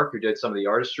Mog Park, who did some of the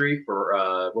artistry for,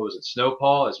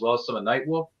 Snowpaw, as well as some of Night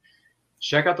Wolf.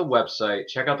 Check out the website.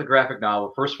 Check out the graphic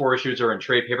novel. First 4 issues are in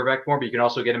trade paperback form, but you can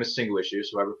also get them as single issues,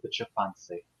 so I wrote the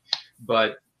fancy.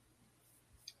 But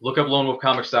look up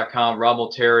LoneWolfComics.com. Rob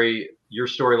Multeri, your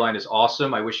storyline is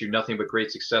awesome. I wish you nothing but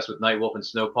great success with Night Wolf and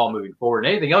Snowpaw moving forward.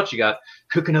 And anything else you got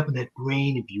cooking up in that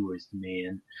brain of yours,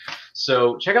 man.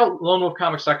 So check out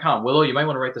LoneWolfComics.com. Willow, you might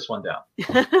want to write this one down.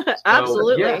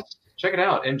 Absolutely. Yes, check it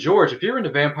out. And George, if you're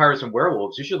into vampires and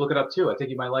werewolves, you should look it up too. I think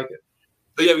you might like it.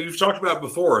 But yeah, we've talked about it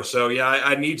before. So yeah,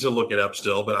 I need to look it up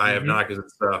still, but I have not, because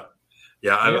it's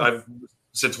I've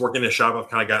since working in the shop, I've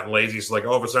kind of gotten lazy. It's like,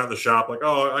 if it's not in the shop,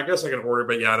 I guess I can order it.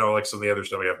 But yeah, I know some of the other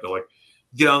stuff we have to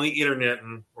get on the internet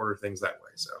and order things that way.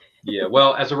 So yeah,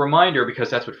 well, as a reminder, because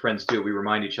that's what friends do, we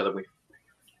remind each other.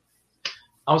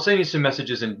 I'll send you some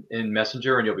messages in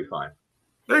Messenger, and you'll be fine.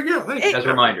 There you go. Thank you. As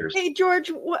reminders. Hey, George,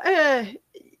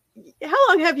 how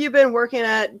long have you been working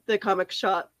at the comic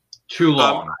shop? Too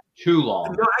long.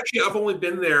 No, actually, I've only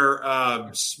been there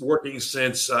working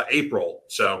since April.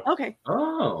 So okay.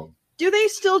 Oh. Do they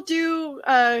still do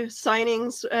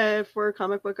signings for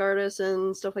comic book artists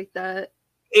and stuff like that?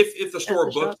 If the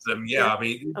store books them, yeah. I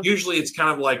mean, usually it's kind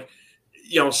of like,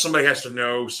 somebody has to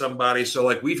know somebody.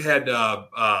 So we've had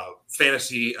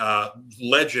fantasy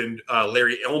legend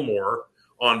Larry Elmore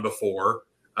on before.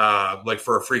 like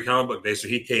for a free comic book day. So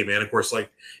he came in. Of course,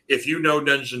 like if you know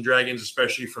Dungeons and Dragons,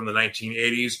 especially from the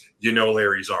 1980s, you know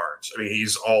Larry's art. I mean,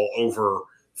 he's all over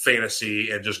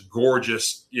fantasy and just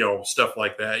gorgeous, stuff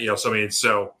like that. So I mean,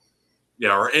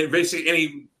 and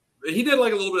basically he did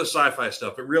like a little bit of sci-fi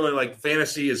stuff, but really like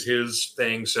fantasy is his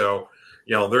thing. So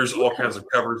there's all kinds of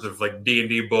covers of like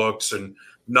D&D books and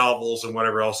novels and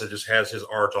whatever else that just has his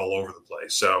art all over the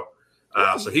place. So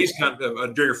he's kind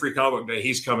of during a free comic book day,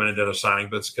 he's coming and done a signing,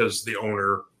 but it's because the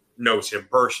owner knows him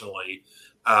personally.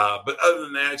 But other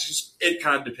than that, it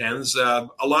kind of depends. A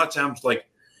lot of times, like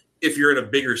if you're in a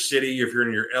bigger city, if you're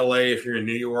in your LA, if you're in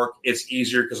New York, it's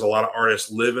easier because a lot of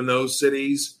artists live in those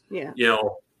cities. Yeah.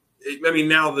 I mean,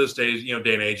 now these days,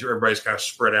 day and age, everybody's kind of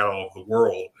spread out all over the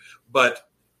world, but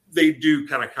they do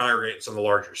kind of congregate in some of the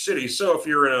larger cities. So if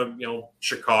you're in a,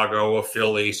 Chicago, a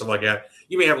Philly, something like that,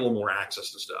 you may have a little more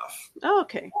access to stuff. Oh,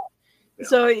 okay. Yeah.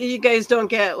 So you guys don't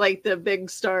get like the big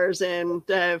stars and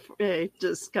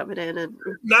just coming in and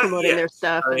promoting their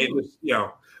stuff. I mean,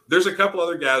 there's a couple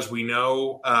other guys we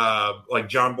know, like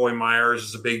John Boy Myers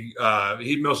is a big,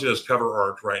 he mostly does cover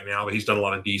art right now, but he's done a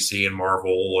lot of DC and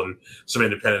Marvel and some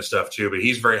independent stuff too, but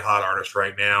he's a very hot artist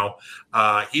right now.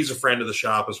 He's a friend of the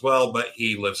shop as well, but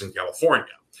he lives in California.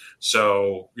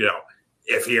 So,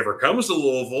 if he ever comes to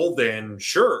Louisville, then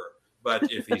sure.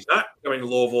 But if he's not coming to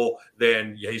Louisville,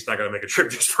 then he's not going to make a trip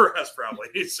just for us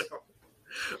probably. So,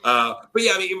 but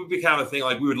yeah, I mean, it would be kind of a thing,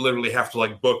 like we would literally have to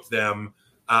like book them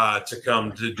to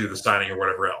come to do the signing or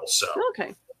whatever else. So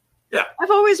okay, yeah, I've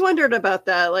always wondered about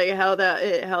that, like how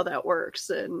that works,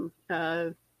 and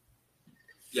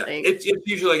it's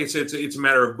usually like it's a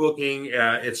matter of booking.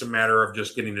 It's a matter of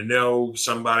just getting to know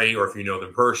somebody, or if you know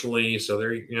them personally. So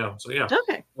there, so yeah.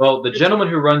 Okay. Well, the gentleman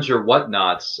who runs your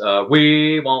whatnots,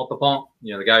 we want the funk.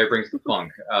 The guy who brings the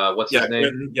funk. What's his name?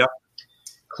 Clinton, yeah.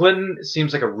 Clinton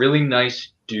seems like a really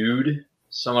nice dude.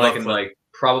 Someone I can like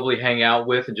probably hang out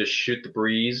with and just shoot the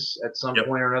breeze at some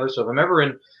point or another. So if I'm ever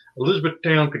in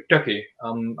Elizabethtown, Kentucky,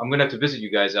 I'm going to have to visit you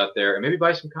guys out there and maybe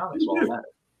buy some comics while I'm at it.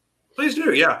 Please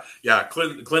do, yeah.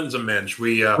 Clinton's a mensch.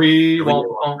 We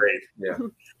won't. Yeah.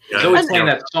 He's always playing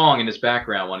that song in his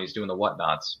background when he's doing the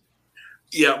whatnots.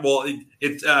 Yeah, well,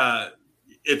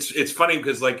 it's funny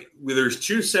because like there's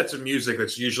two sets of music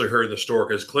that's usually heard in the store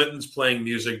because Clinton's playing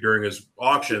music during his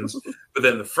auctions, but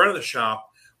then in the front of the shop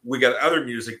we got other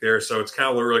music there, so it's kind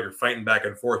of like you're fighting back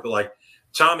and forth. But like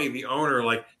Tommy, the owner,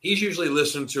 like he's usually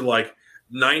listening to like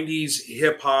 90s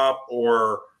hip hop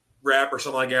or rap or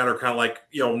something like that, or kind of like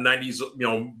 90s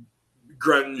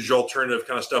grunge alternative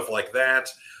kind of stuff like that.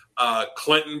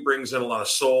 Clinton brings in a lot of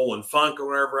soul and funk or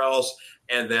whatever else,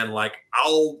 and then like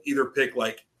I'll either pick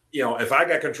like if I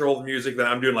got control of the music, then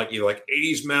I'm doing like either like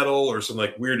 80s metal or some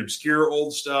like weird obscure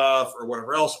old stuff or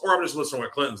whatever else, or I'm just listening to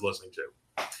what Clinton's listening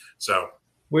to. So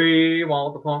we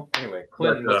want the funk. Anyway,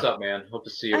 Clinton, what's up, man? Hope to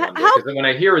see you one day. Because when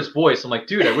I hear his voice, I'm like,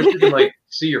 dude, I wish we could like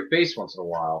see your face once in a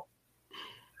while.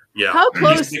 Yeah. How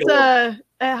close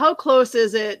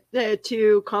is it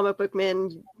to Comic Book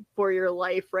Man for your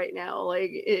life right now?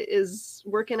 Like, is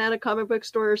working at a comic book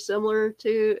store similar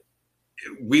to?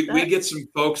 We get some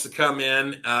folks to come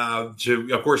in of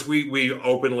course we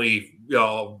openly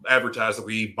advertise that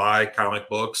we buy comic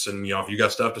books, and if you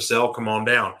got stuff to sell, come on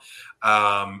down.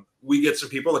 We get some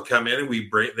people that come in and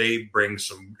they bring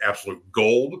some absolute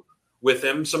gold with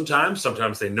them. Sometimes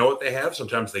they know what they have,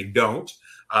 sometimes they don't.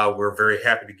 We're very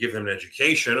happy to give them an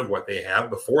education of what they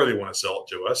have before they want to sell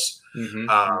it to us.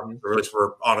 Or at least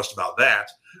we're honest about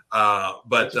that.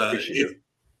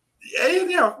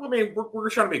 Yeah, I mean, we're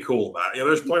trying to be cool about it.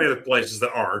 There's plenty of places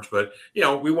that aren't, but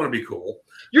we want to be cool.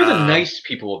 You're the nice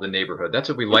people of the neighborhood. That's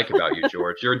what we like about you,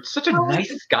 George. You're such a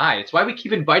nice guy. It's why we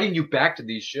keep inviting you back to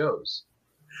these shows.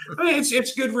 I mean,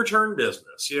 it's good return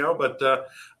business, But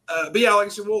yeah, like I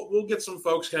said, we'll get some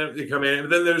folks to come in,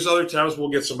 and then there's other times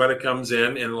we'll get somebody that comes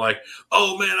in and like,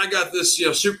 oh man, I got this,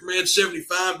 Superman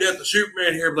 75, Death of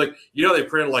Superman here. But like, they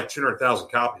printed like 200,000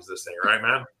 copies of this thing, right,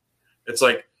 man? It's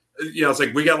like, it's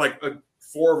like we got like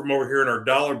 4 of them over here in our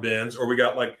dollar bins, or we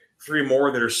got like 3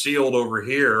 more that are sealed over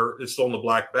here. It's still in the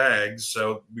black bags,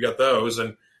 so we got those.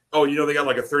 And they got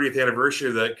like a 30th anniversary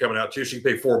of that coming out too, so you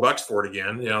can pay $4 for it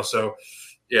again. So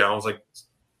I was like,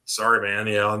 sorry, man.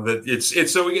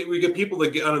 It's so we get people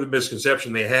that get under the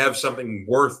misconception they have something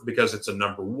worth because it's a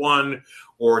number one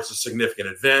or it's a significant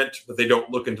event, but they don't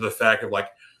look into the fact of like,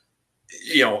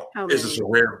 is this a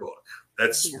rare book?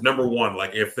 That's number one.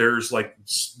 Like if there's like,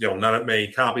 not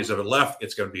many copies of it left,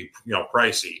 it's going to be,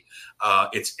 pricey.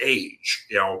 It's age,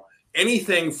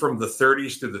 anything from the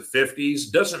 30s to the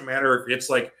 50s, doesn't matter if it's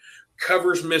like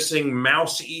covers missing,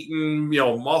 mouse eaten,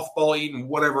 mothball eaten,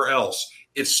 whatever else,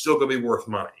 it's still going to be worth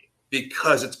money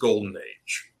because it's golden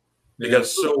age,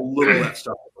 because so little of that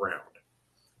stuff is around.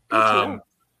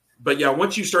 But yeah,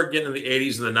 once you start getting in the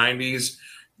 80s and the 90s,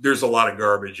 there's a lot of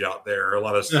garbage out there. A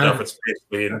lot of stuff that's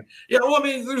basically,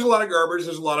 there's a lot of garbage.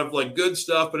 There's a lot of like good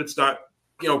stuff, but it's not,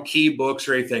 key books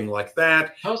or anything like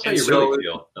that. How's how you really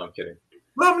feel? No, I'm kidding.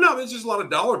 Well, no, it's just a lot of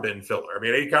dollar bin filler. I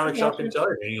mean, any comic shop can tell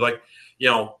you. You like,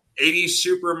 80s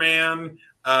Superman,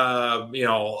 a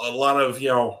lot of,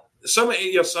 some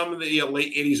of the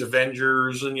late 80s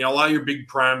Avengers, and, a lot of your big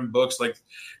prime books, like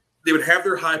they would have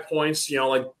their high points,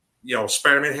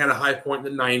 Spider-Man had a high point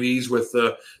in the 90s with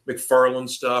the McFarlane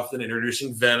stuff and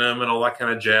introducing Venom and all that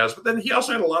kind of jazz. But then he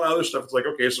also had a lot of other stuff. It's like,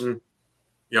 okay,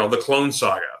 the Clone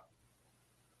Saga.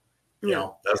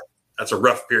 That's a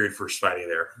rough period for Spidey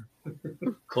there.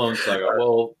 Clone Saga.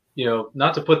 Well,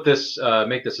 not to put this,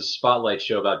 make this a spotlight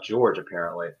show about George,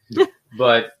 apparently,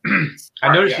 but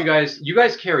I noticed you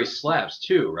guys carry slabs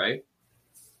too, right?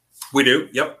 We do.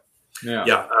 Yep.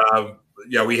 Yeah.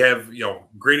 We have,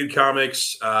 graded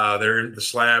comics. They're in the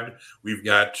slab. We've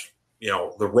got,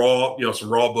 the raw,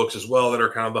 some raw books as well that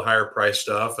are kind of the higher price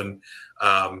stuff. And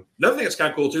another thing that's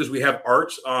kind of cool too is we have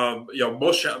art.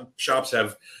 Most shops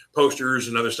have posters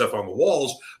and other stuff on the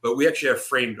walls, but we actually have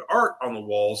framed art on the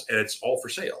walls, and it's all for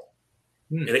sale.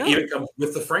 And it even comes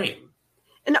with the frame.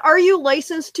 And are you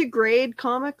licensed to grade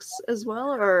comics as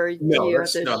well, or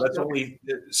that's only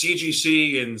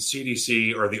CGC and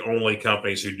CDC are the only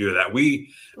companies who do that.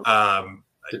 We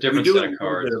we do a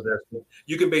cards.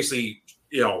 You can basically,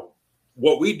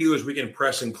 what we do is we can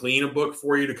press and clean a book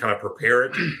for you to kind of prepare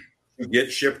it to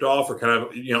get shipped off, or kind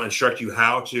of instruct you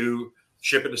how to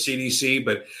ship it to CDC.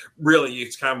 But really,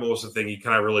 it's kind of most of the thing you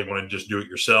kind of really want to just do it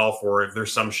yourself, or if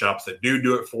there's some shops that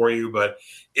do it for you, but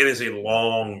it is a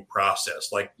long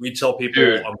process. Like we tell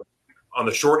people on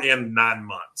the short end, 9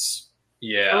 months.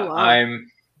 Yeah. Oh, wow.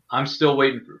 I'm still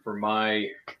waiting for my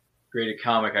graded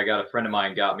comic. I got a friend of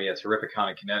mine got me at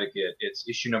Terrificon in Connecticut. It's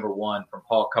issue number 1 from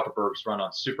Paul Kupperberg's run on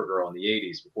Supergirl in the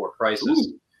 80s before Crisis.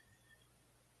 Ooh.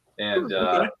 And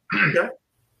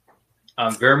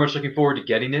I'm very much looking forward to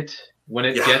getting it when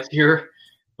it gets here,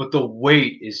 but the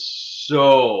wait is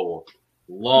so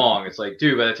long. It's like,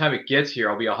 dude, by the time it gets here,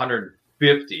 I'll be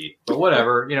 150. But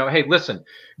whatever, hey, listen,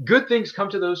 good things come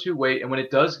to those who wait, and when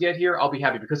it does get here, I'll be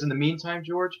happy, because in the meantime,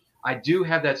 George, I do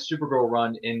have that Supergirl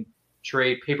run in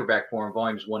trade paperback form,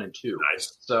 volumes 1 and 2.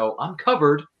 Nice. So I'm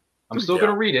covered. I'm still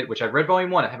going to read it, which I've read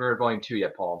volume 1. I haven't read volume 2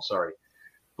 yet, Paul. I'm sorry.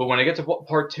 But when I get to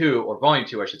part 2, or volume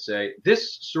 2, I should say,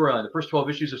 this storyline, the first 12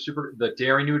 issues of the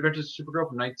Daring New Adventures of Supergirl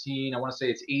from I want to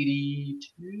say it's 83?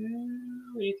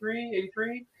 Later.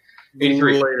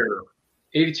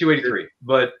 82, 83.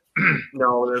 But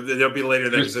no, they'll be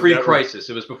later. It was pre-Crisis.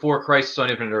 It was before Crisis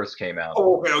on Infinite Earths came out.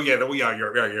 Oh, okay.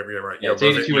 You're right. Yeah, it's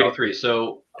 82, 83.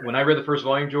 So when I read the first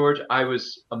volume, George, I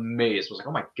was amazed. I was like,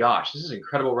 oh my gosh, this is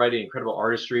incredible writing, incredible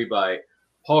artistry by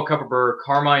Paul Kupperberg,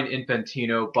 Carmine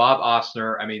Infantino, Bob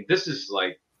Osner. I mean, this is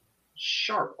like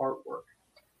sharp artwork.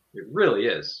 It really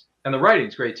is. And the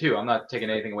writing's great too. I'm not taking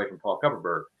anything away from Paul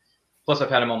Kupperberg. Plus, I've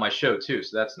had him on my show too,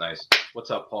 so that's nice. What's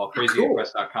up, Paul?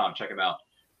 CrazyExpress.com. Check him out.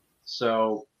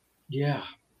 So, yeah.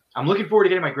 I'm looking forward to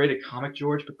getting my graded comic,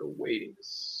 George, but the waiting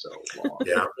is so long.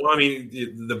 Yeah. Well, I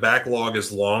mean, the backlog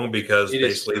is long because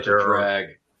basically there are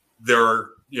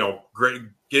great.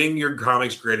 Getting your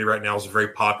comics graded right now is a very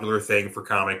popular thing for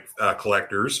comic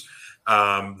collectors.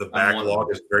 The backlog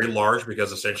is very large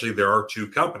because essentially there are 2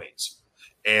 companies.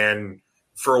 And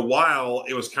for a while,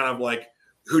 it was kind of like,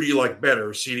 who do you like better,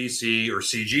 CDC or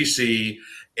CGC?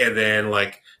 And then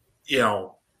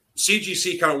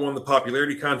CGC kind of won the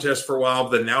popularity contest for a while,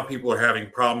 but then now people are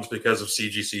having problems because of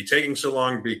CGC taking so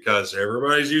long because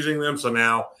everybody's using them. So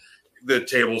now the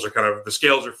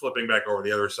scales are flipping back over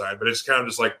the other side. But it's kind of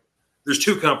just like, there's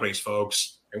 2 companies,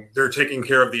 folks, and they're taking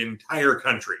care of the entire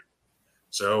country.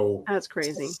 So that's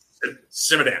crazy.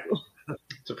 Simmer down.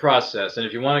 It's a process. And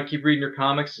if you want to keep reading your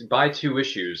comics, buy 2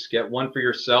 issues. Get one for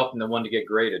yourself and then one to get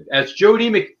graded. As Jody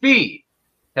McPhee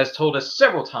has told us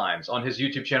several times on his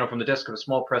YouTube channel, From the Desk of a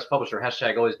Small Press Publisher,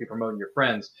 # always be promoting your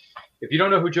friends. If you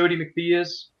don't know who Jody McPhee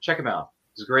is, check him out.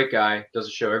 He's a great guy. Does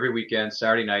a show every weekend,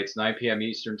 Saturday nights, 9 p.m.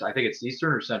 Eastern. I think it's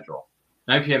Eastern or Central.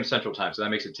 9 p.m. Central Time, so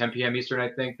that makes it 10 p.m. Eastern, I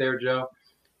think, there, Joe.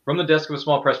 From the Desk of a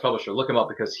Small Press Publisher. Look him up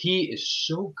because he is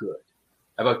so good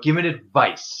about giving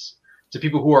advice to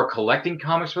people who are collecting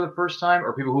comics for the first time,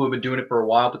 or people who have been doing it for a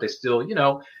while, but they still,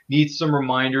 need some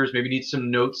reminders, maybe need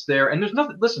some notes there. And there's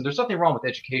nothing wrong with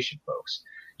education, folks.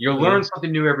 You learn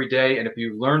something new every day, and if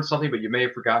you learn something but you may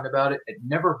have forgotten about it, it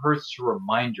never hurts to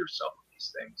remind yourself of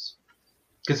these things.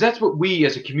 Because that's what we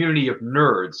as a community of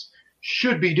nerds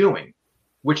should be doing,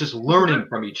 which is learning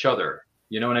from each other.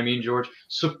 You know what I mean, George?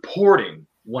 Supporting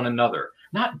one another,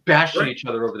 not bashing each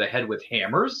other over the head with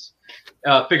hammers,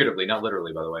 figuratively, not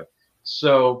literally, by the way.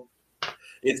 So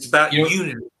it's about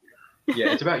unity.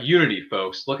 Yeah, it's about unity,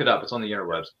 folks. Look it up. It's on the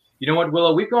interwebs. You know what,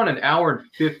 Willow? We've gone an hour and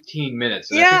 15 minutes.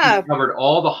 And I think we've covered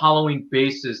all the Halloween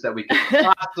bases that we could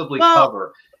possibly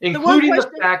cover, including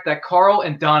the fact that Carl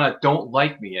and Donna don't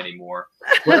like me anymore.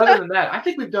 But other than that, I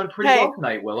think we've done pretty well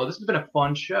tonight, Willow. This has been a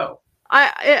fun show.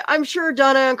 I'm sure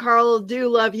Donna and Carl do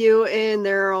love you in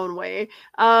their own way.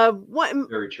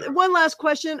 Very true. One last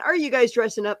question. Are you guys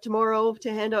dressing up tomorrow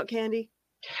to hand out candy?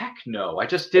 Heck no. I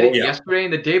just did it yesterday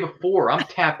and the day before. I'm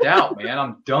tapped out, man.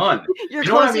 I'm done. You're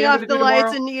closing off the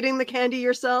lights and eating the candy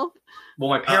yourself? Well,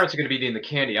 my parents are going to be eating the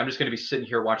candy. I'm just going to be sitting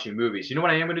here watching movies. You know what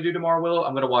I am going to do tomorrow, Willow?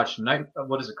 I'm going to watch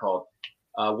what is it called?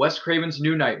 Wes Craven's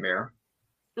New Nightmare.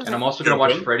 And I'm also going to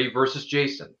watch Freddy versus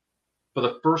Jason for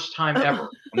the first time ever.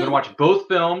 I'm going to watch both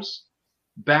films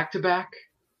back to back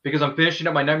because I'm finishing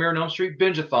up my Nightmare on Elm Street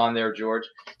binge-a-thon there, George.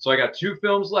 So I got 2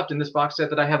 films left in this box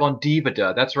set that I have on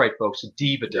DVD. That's right, folks,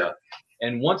 DVD.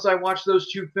 And once I watch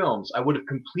those 2 films, I would have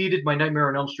completed my Nightmare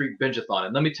on Elm Street binge-a-thon.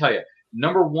 And let me tell you,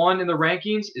 number 1 in the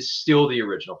rankings is still the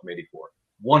original from '84.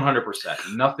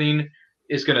 100%. Nothing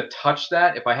is going to touch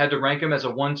that. If I had to rank them as a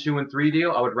 1, 2, and 3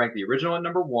 deal, I would rank the original at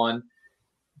number 1.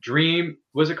 Dream,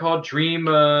 what's it called? Dream,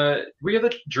 we have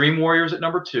the Dream Warriors at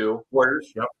number 2.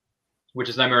 Warriors, yep. Which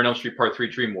is Nightmare on Elm Street Part 3,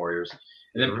 Dream Warriors.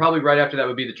 And then probably right after that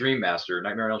would be the Dream Master,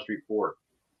 Nightmare on Elm Street 4.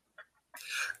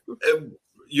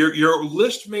 Your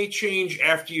list may change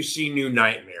after you see New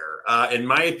Nightmare. In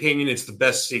my opinion, it's the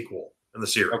best sequel in the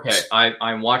series. Okay,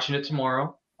 I'm watching it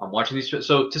tomorrow. I'm watching these.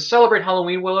 So to celebrate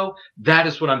Halloween, Willow, that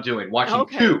is what I'm doing. Watching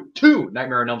two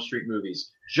Nightmare on Elm Street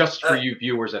movies just for you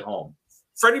viewers at home.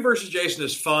 Freddy vs. Jason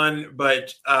is fun,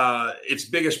 but its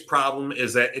biggest problem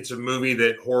is that it's a movie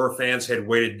that horror fans had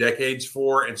waited decades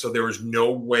for, and so there was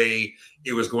no way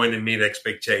it was going to meet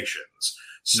expectations.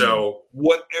 So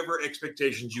whatever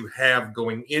expectations you have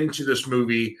going into this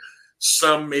movie,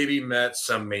 some may be met,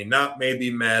 some may not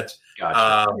be met.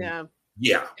 Gotcha.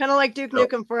 Yeah. Kind of like Duke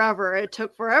Nukem Forever. It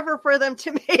took forever for them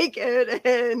to make it,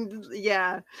 and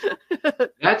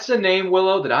That's a name,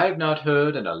 Willow, that I have not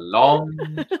heard in a long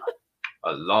time.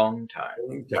 A long time.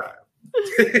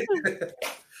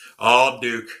 Oh,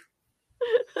 Duke.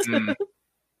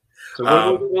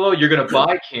 So, Willow, you're going to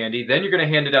buy candy, then you're going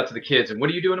to hand it out to the kids. And what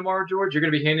are you doing tomorrow, George? You're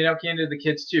going to be handing out candy to the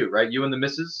kids too, right? You and the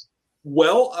missus?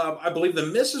 Well, I believe the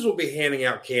missus will be handing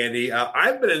out candy.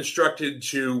 I've been instructed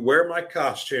to wear my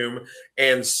costume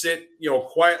and sit,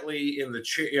 quietly in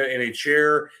a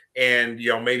chair, and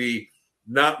maybe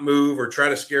not move or try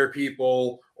to scare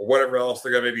people or whatever else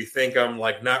they're going to maybe think I'm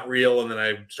like not real, and then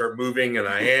I start moving and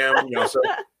I am.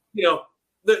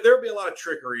 There'll be a lot of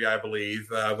trickery, I believe,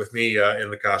 with me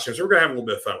in the costume. So we're going to have a little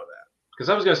bit of fun with that. Because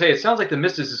I was going to say, it sounds like the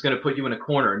missus is going to put you in a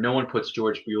corner. No one puts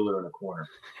George Bueller in a corner.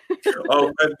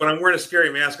 When I'm wearing a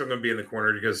scary mask, I'm going to be in the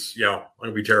corner because, I'm going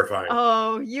to be terrifying.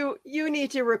 Oh, you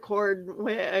need to record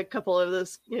a couple of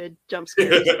those jump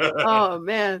scares. Oh,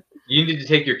 man. You need to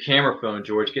take your camera phone,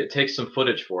 George. Take some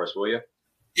footage for us, will you?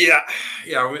 Yeah,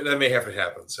 that may have to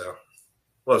happen. So,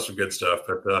 well, some good stuff.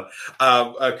 But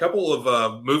a couple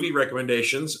of movie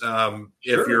recommendations. Sure.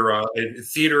 If you're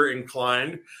theater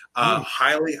inclined,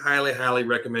 highly, highly, highly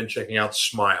recommend checking out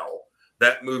Smile.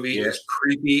 That movie is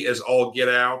creepy as all get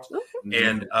out,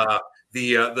 and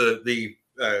the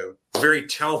very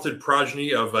talented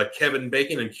progeny of Kevin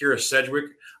Bacon and Kira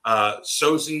Sedgwick,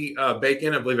 Sosie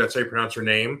Bacon, I believe that's how you pronounce her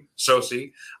name,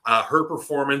 Sosie. Her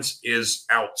performance is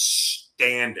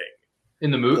outstanding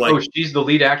in the movie. She's the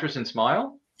lead actress in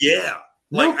Smile. Yeah,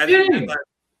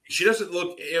 she doesn't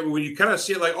look, when you kind of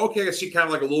see it, like, okay, I see kind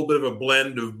of like a little bit of a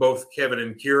blend of both Kevin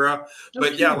and Kira,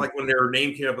 but like when their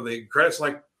name came up in the credits,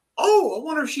 like, oh, I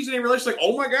wonder if she's any relation. Like,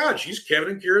 oh my God, she's Kevin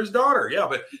and Kira's daughter. Yeah,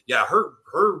 but her.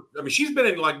 I mean, she's been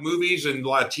in like movies and a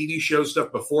lot of TV show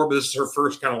stuff before, but this is her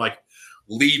first kind of like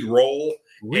lead role,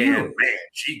 and man,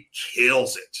 she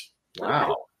kills it.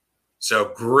 Wow.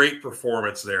 So great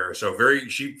performance there. So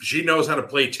she knows how to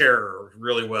play terror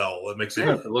really well. It makes it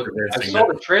look. I saw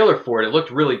the trailer for it. It looked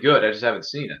really good. I just haven't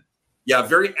seen it. Yeah,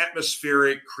 very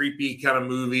atmospheric, creepy kind of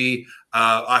movie.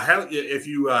 If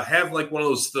you have like one of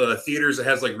those theaters that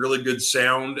has like really good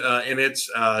sound in it,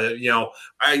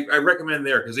 I recommend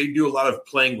there because they do a lot of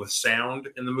playing with sound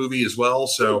in the movie as well.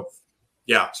 So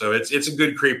so it's a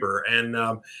good creeper. And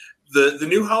the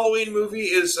new Halloween movie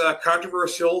is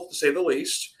controversial to say the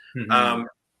least. Mm-hmm.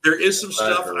 There is some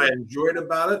stuff I enjoyed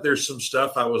about it. There's some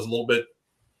stuff I was a little bit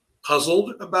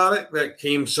puzzled about it that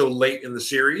came so late in the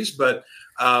series, but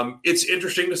it's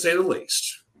interesting to say the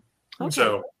least. Okay.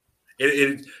 So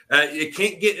it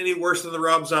can't get any worse than the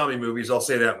Rob Zombie movies. I'll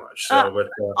say that much. So,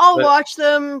 I'll watch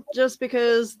them just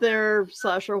because they're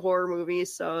slasher horror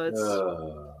movies. So it's.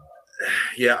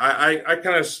 Yeah, I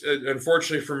kind of,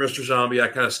 unfortunately for Mr. Zombie, I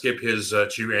kind of skip his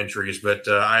 2 entries, but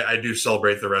I do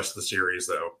celebrate the rest of the series,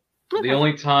 though. The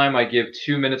only time I give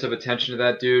 2 minutes of attention to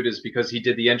that dude is because he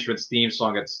did the entrance theme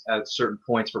song at certain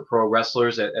points for pro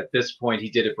wrestlers. At this point, he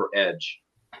did it for Edge.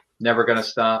 Never gonna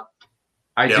stop.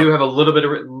 I do have a little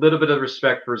bit of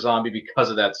respect for Zombie because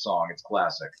of that song. It's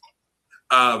classic.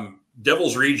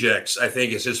 Devil's Rejects, I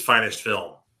think, is his finest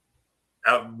film,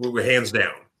 hands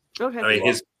down. Okay. I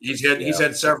mean, he's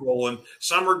had several, and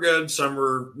some are good, some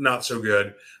are not so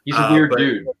good. He's a weird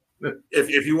dude.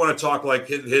 If you want to talk like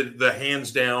the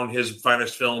hands down, his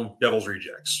finest film, Devil's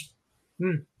Rejects.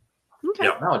 Okay.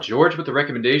 Yeah. Wow, George, with the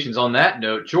recommendations. On that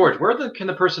note, George, where can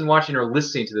the person watching or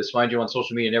listening to this find you on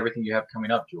social media and everything you have coming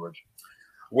up, George?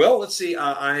 Well, let's see.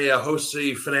 I host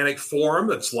the Fanatic Forum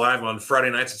that's live on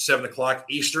Friday nights at 7 o'clock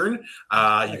Eastern.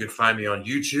 You can find me on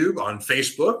YouTube, on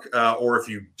Facebook, or if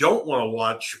you don't want to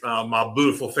watch my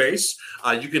beautiful face,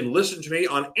 you can listen to me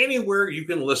on anywhere you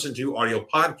can listen to audio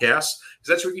podcasts, because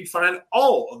that's where you can find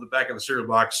all of the Back of the Cereal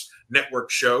Box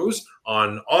Network shows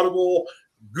on Audible,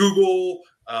 Google,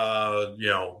 Apple,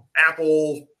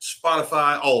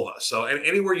 Spotify, all of us. So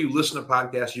anywhere you listen to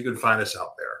podcasts, you can find us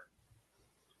out there.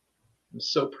 I'm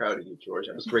so proud of you, George.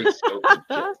 That was great.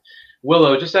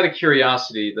 Willow, just out of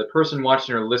curiosity, the person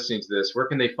watching or listening to this, where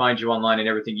can they find you online and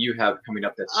everything you have coming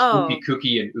up that's spooky,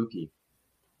 kooky, and ooky?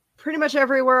 Pretty much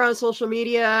everywhere on social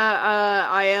media.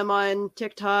 I am on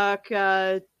TikTok,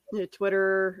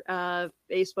 Twitter,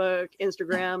 Facebook,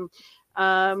 Instagram.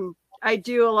 I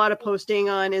do a lot of posting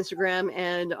on Instagram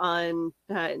and on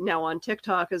now on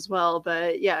TikTok as well.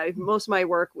 But yeah, most of my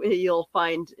work you'll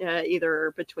find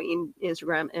either between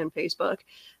Instagram and Facebook.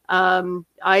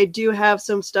 I do have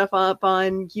some stuff up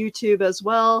on YouTube as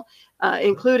well,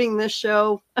 including this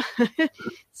show.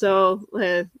 So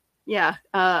yeah,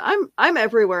 I'm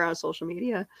everywhere on social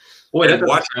media. Boy,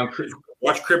 watch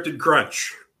Cryptid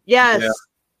Crunch. Yes,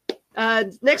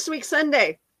 next week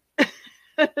Sunday.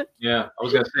 Yeah, I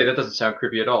was going to say, that doesn't sound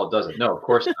creepy at all, does it? No, of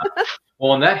course not.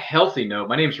 Well, on that healthy note,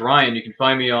 my name's Ryan. You can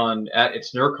find me on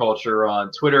It's Nerd Culture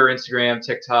on Twitter, Instagram,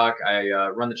 TikTok. I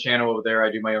run the channel over there.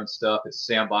 I do my own stuff. It's a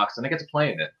sandbox, and I get to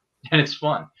play in it, and it's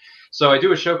fun. So I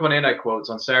do a show called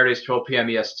Anti-Quotes on Saturdays, 12 p.m.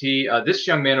 EST. This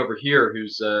young man over here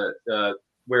who's,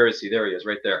 where is he? There he is,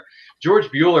 right there. George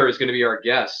Bueller is going to be our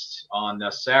guest on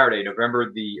Saturday,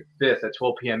 November the 5th at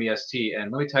 12 p.m. EST.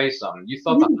 And let me tell you something. You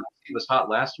thought the hot seat was hot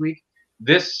last week?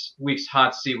 This week's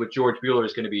hot seat with George Bueller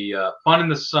is going to be fun in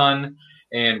the sun.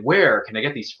 And where can I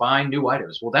get these fine new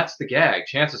items? Well, that's the gag.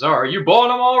 Chances are you bought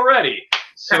them already.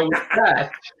 So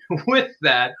with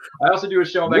that, I also do a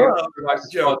show on Books,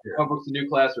 the New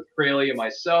Class with Fraley and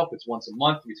myself. It's once a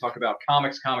month. We talk about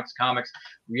comics.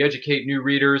 We educate new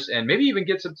readers and maybe even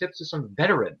get some tips to some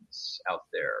veterans out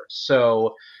there.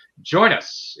 So join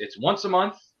us. It's once a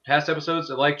month. Past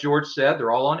episodes, like George said, they're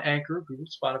all on Anchor, Google,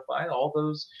 Spotify, all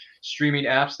those streaming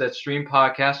apps that stream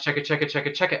podcasts. Check it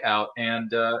out.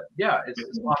 And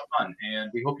it's a lot of fun. And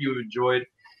we hope you enjoyed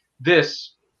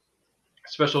this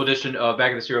special edition of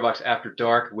Back of the Cereal Box After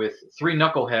Dark with 3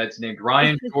 knuckleheads named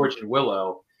Ryan, George, and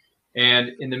Willow.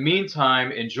 And in the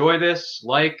meantime, enjoy this.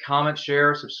 Like, comment,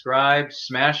 share, subscribe,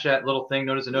 smash that little thing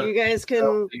known as a notification. You guys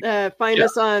can find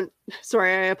us on.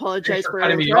 Sorry, I apologize for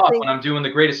cutting me off when I'm doing the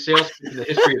greatest sales pitch in the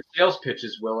history of sales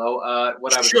pitches, Willow.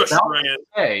 What I was about to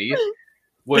say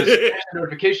was smash the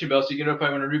notification bell so you get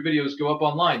notified when our new videos go up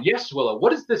online. Yes, Willow.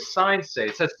 What does this sign say?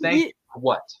 It says thank you for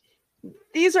what?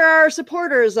 These are our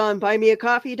supporters on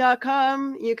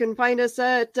buymeacoffee.com. You can find us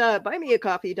at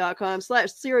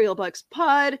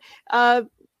buymeacoffee.com/cerealbuckspod.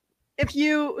 If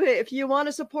you want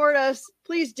to support us,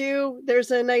 please do.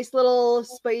 There's a nice little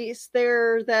space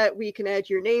there that we can add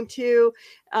your name to.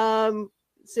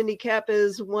 Cindy Cap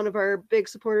is one of our big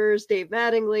supporters. Dave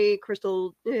Mattingly,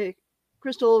 Crystal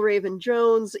Raven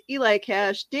Jones, Eli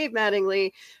Cash, Dave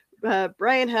Mattingly,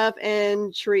 Brian Huff,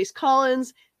 and Charisse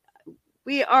Collins.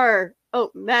 We are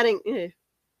Dave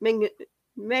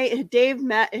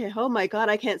Matt. Oh my God,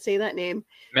 I can't say that name.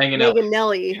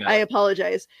 Manganelli. I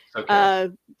apologize.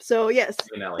 Okay. So yes,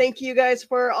 Manganelli. Thank you guys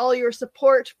for all your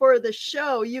support for the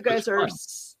show. You guys are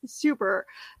super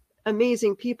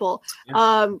amazing people.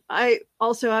 Yeah. I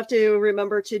also have to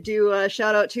remember to do a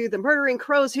shout out to the Murdering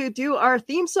Crows who do our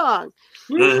theme song.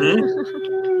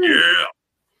 Mm-hmm. Yeah.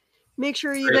 make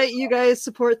sure that you guys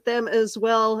support them as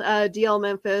well. DL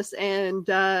Memphis and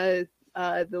the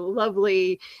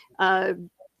lovely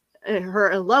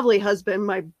her lovely husband.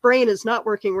 My brain is not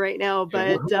working right now,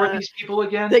 but who are these people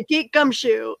again? The Geek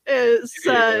Gumshoe is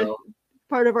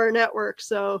part of our network.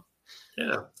 So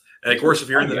yeah. And of course, if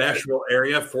you're in the Nashville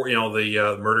area, for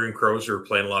the Murdering Crows are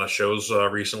playing a lot of shows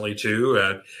recently too.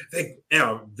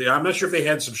 I'm not sure if they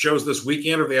had some shows this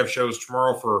weekend or if they have shows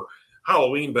tomorrow for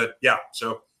Halloween. But yeah,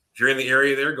 so if you're in the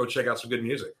area there, go check out some good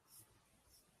music.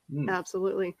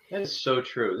 Absolutely, that is so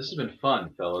true. This has been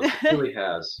fun, fellas. It really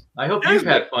has. I hope you've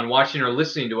had fun watching or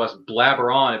listening to us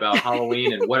blabber on about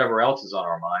Halloween and whatever else is on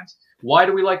our minds. Why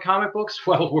do we like comic books?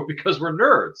 Well, because we're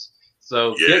nerds.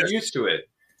 So get used to it.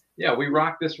 Yeah, we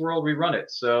rock this world, we run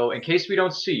it. So in case we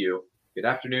don't see you, good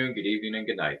afternoon, good evening, and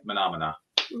good night. Manamana.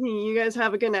 You guys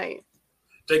have a good night.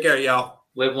 Take care, y'all.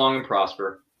 Live long and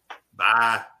prosper.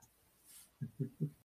 Bye.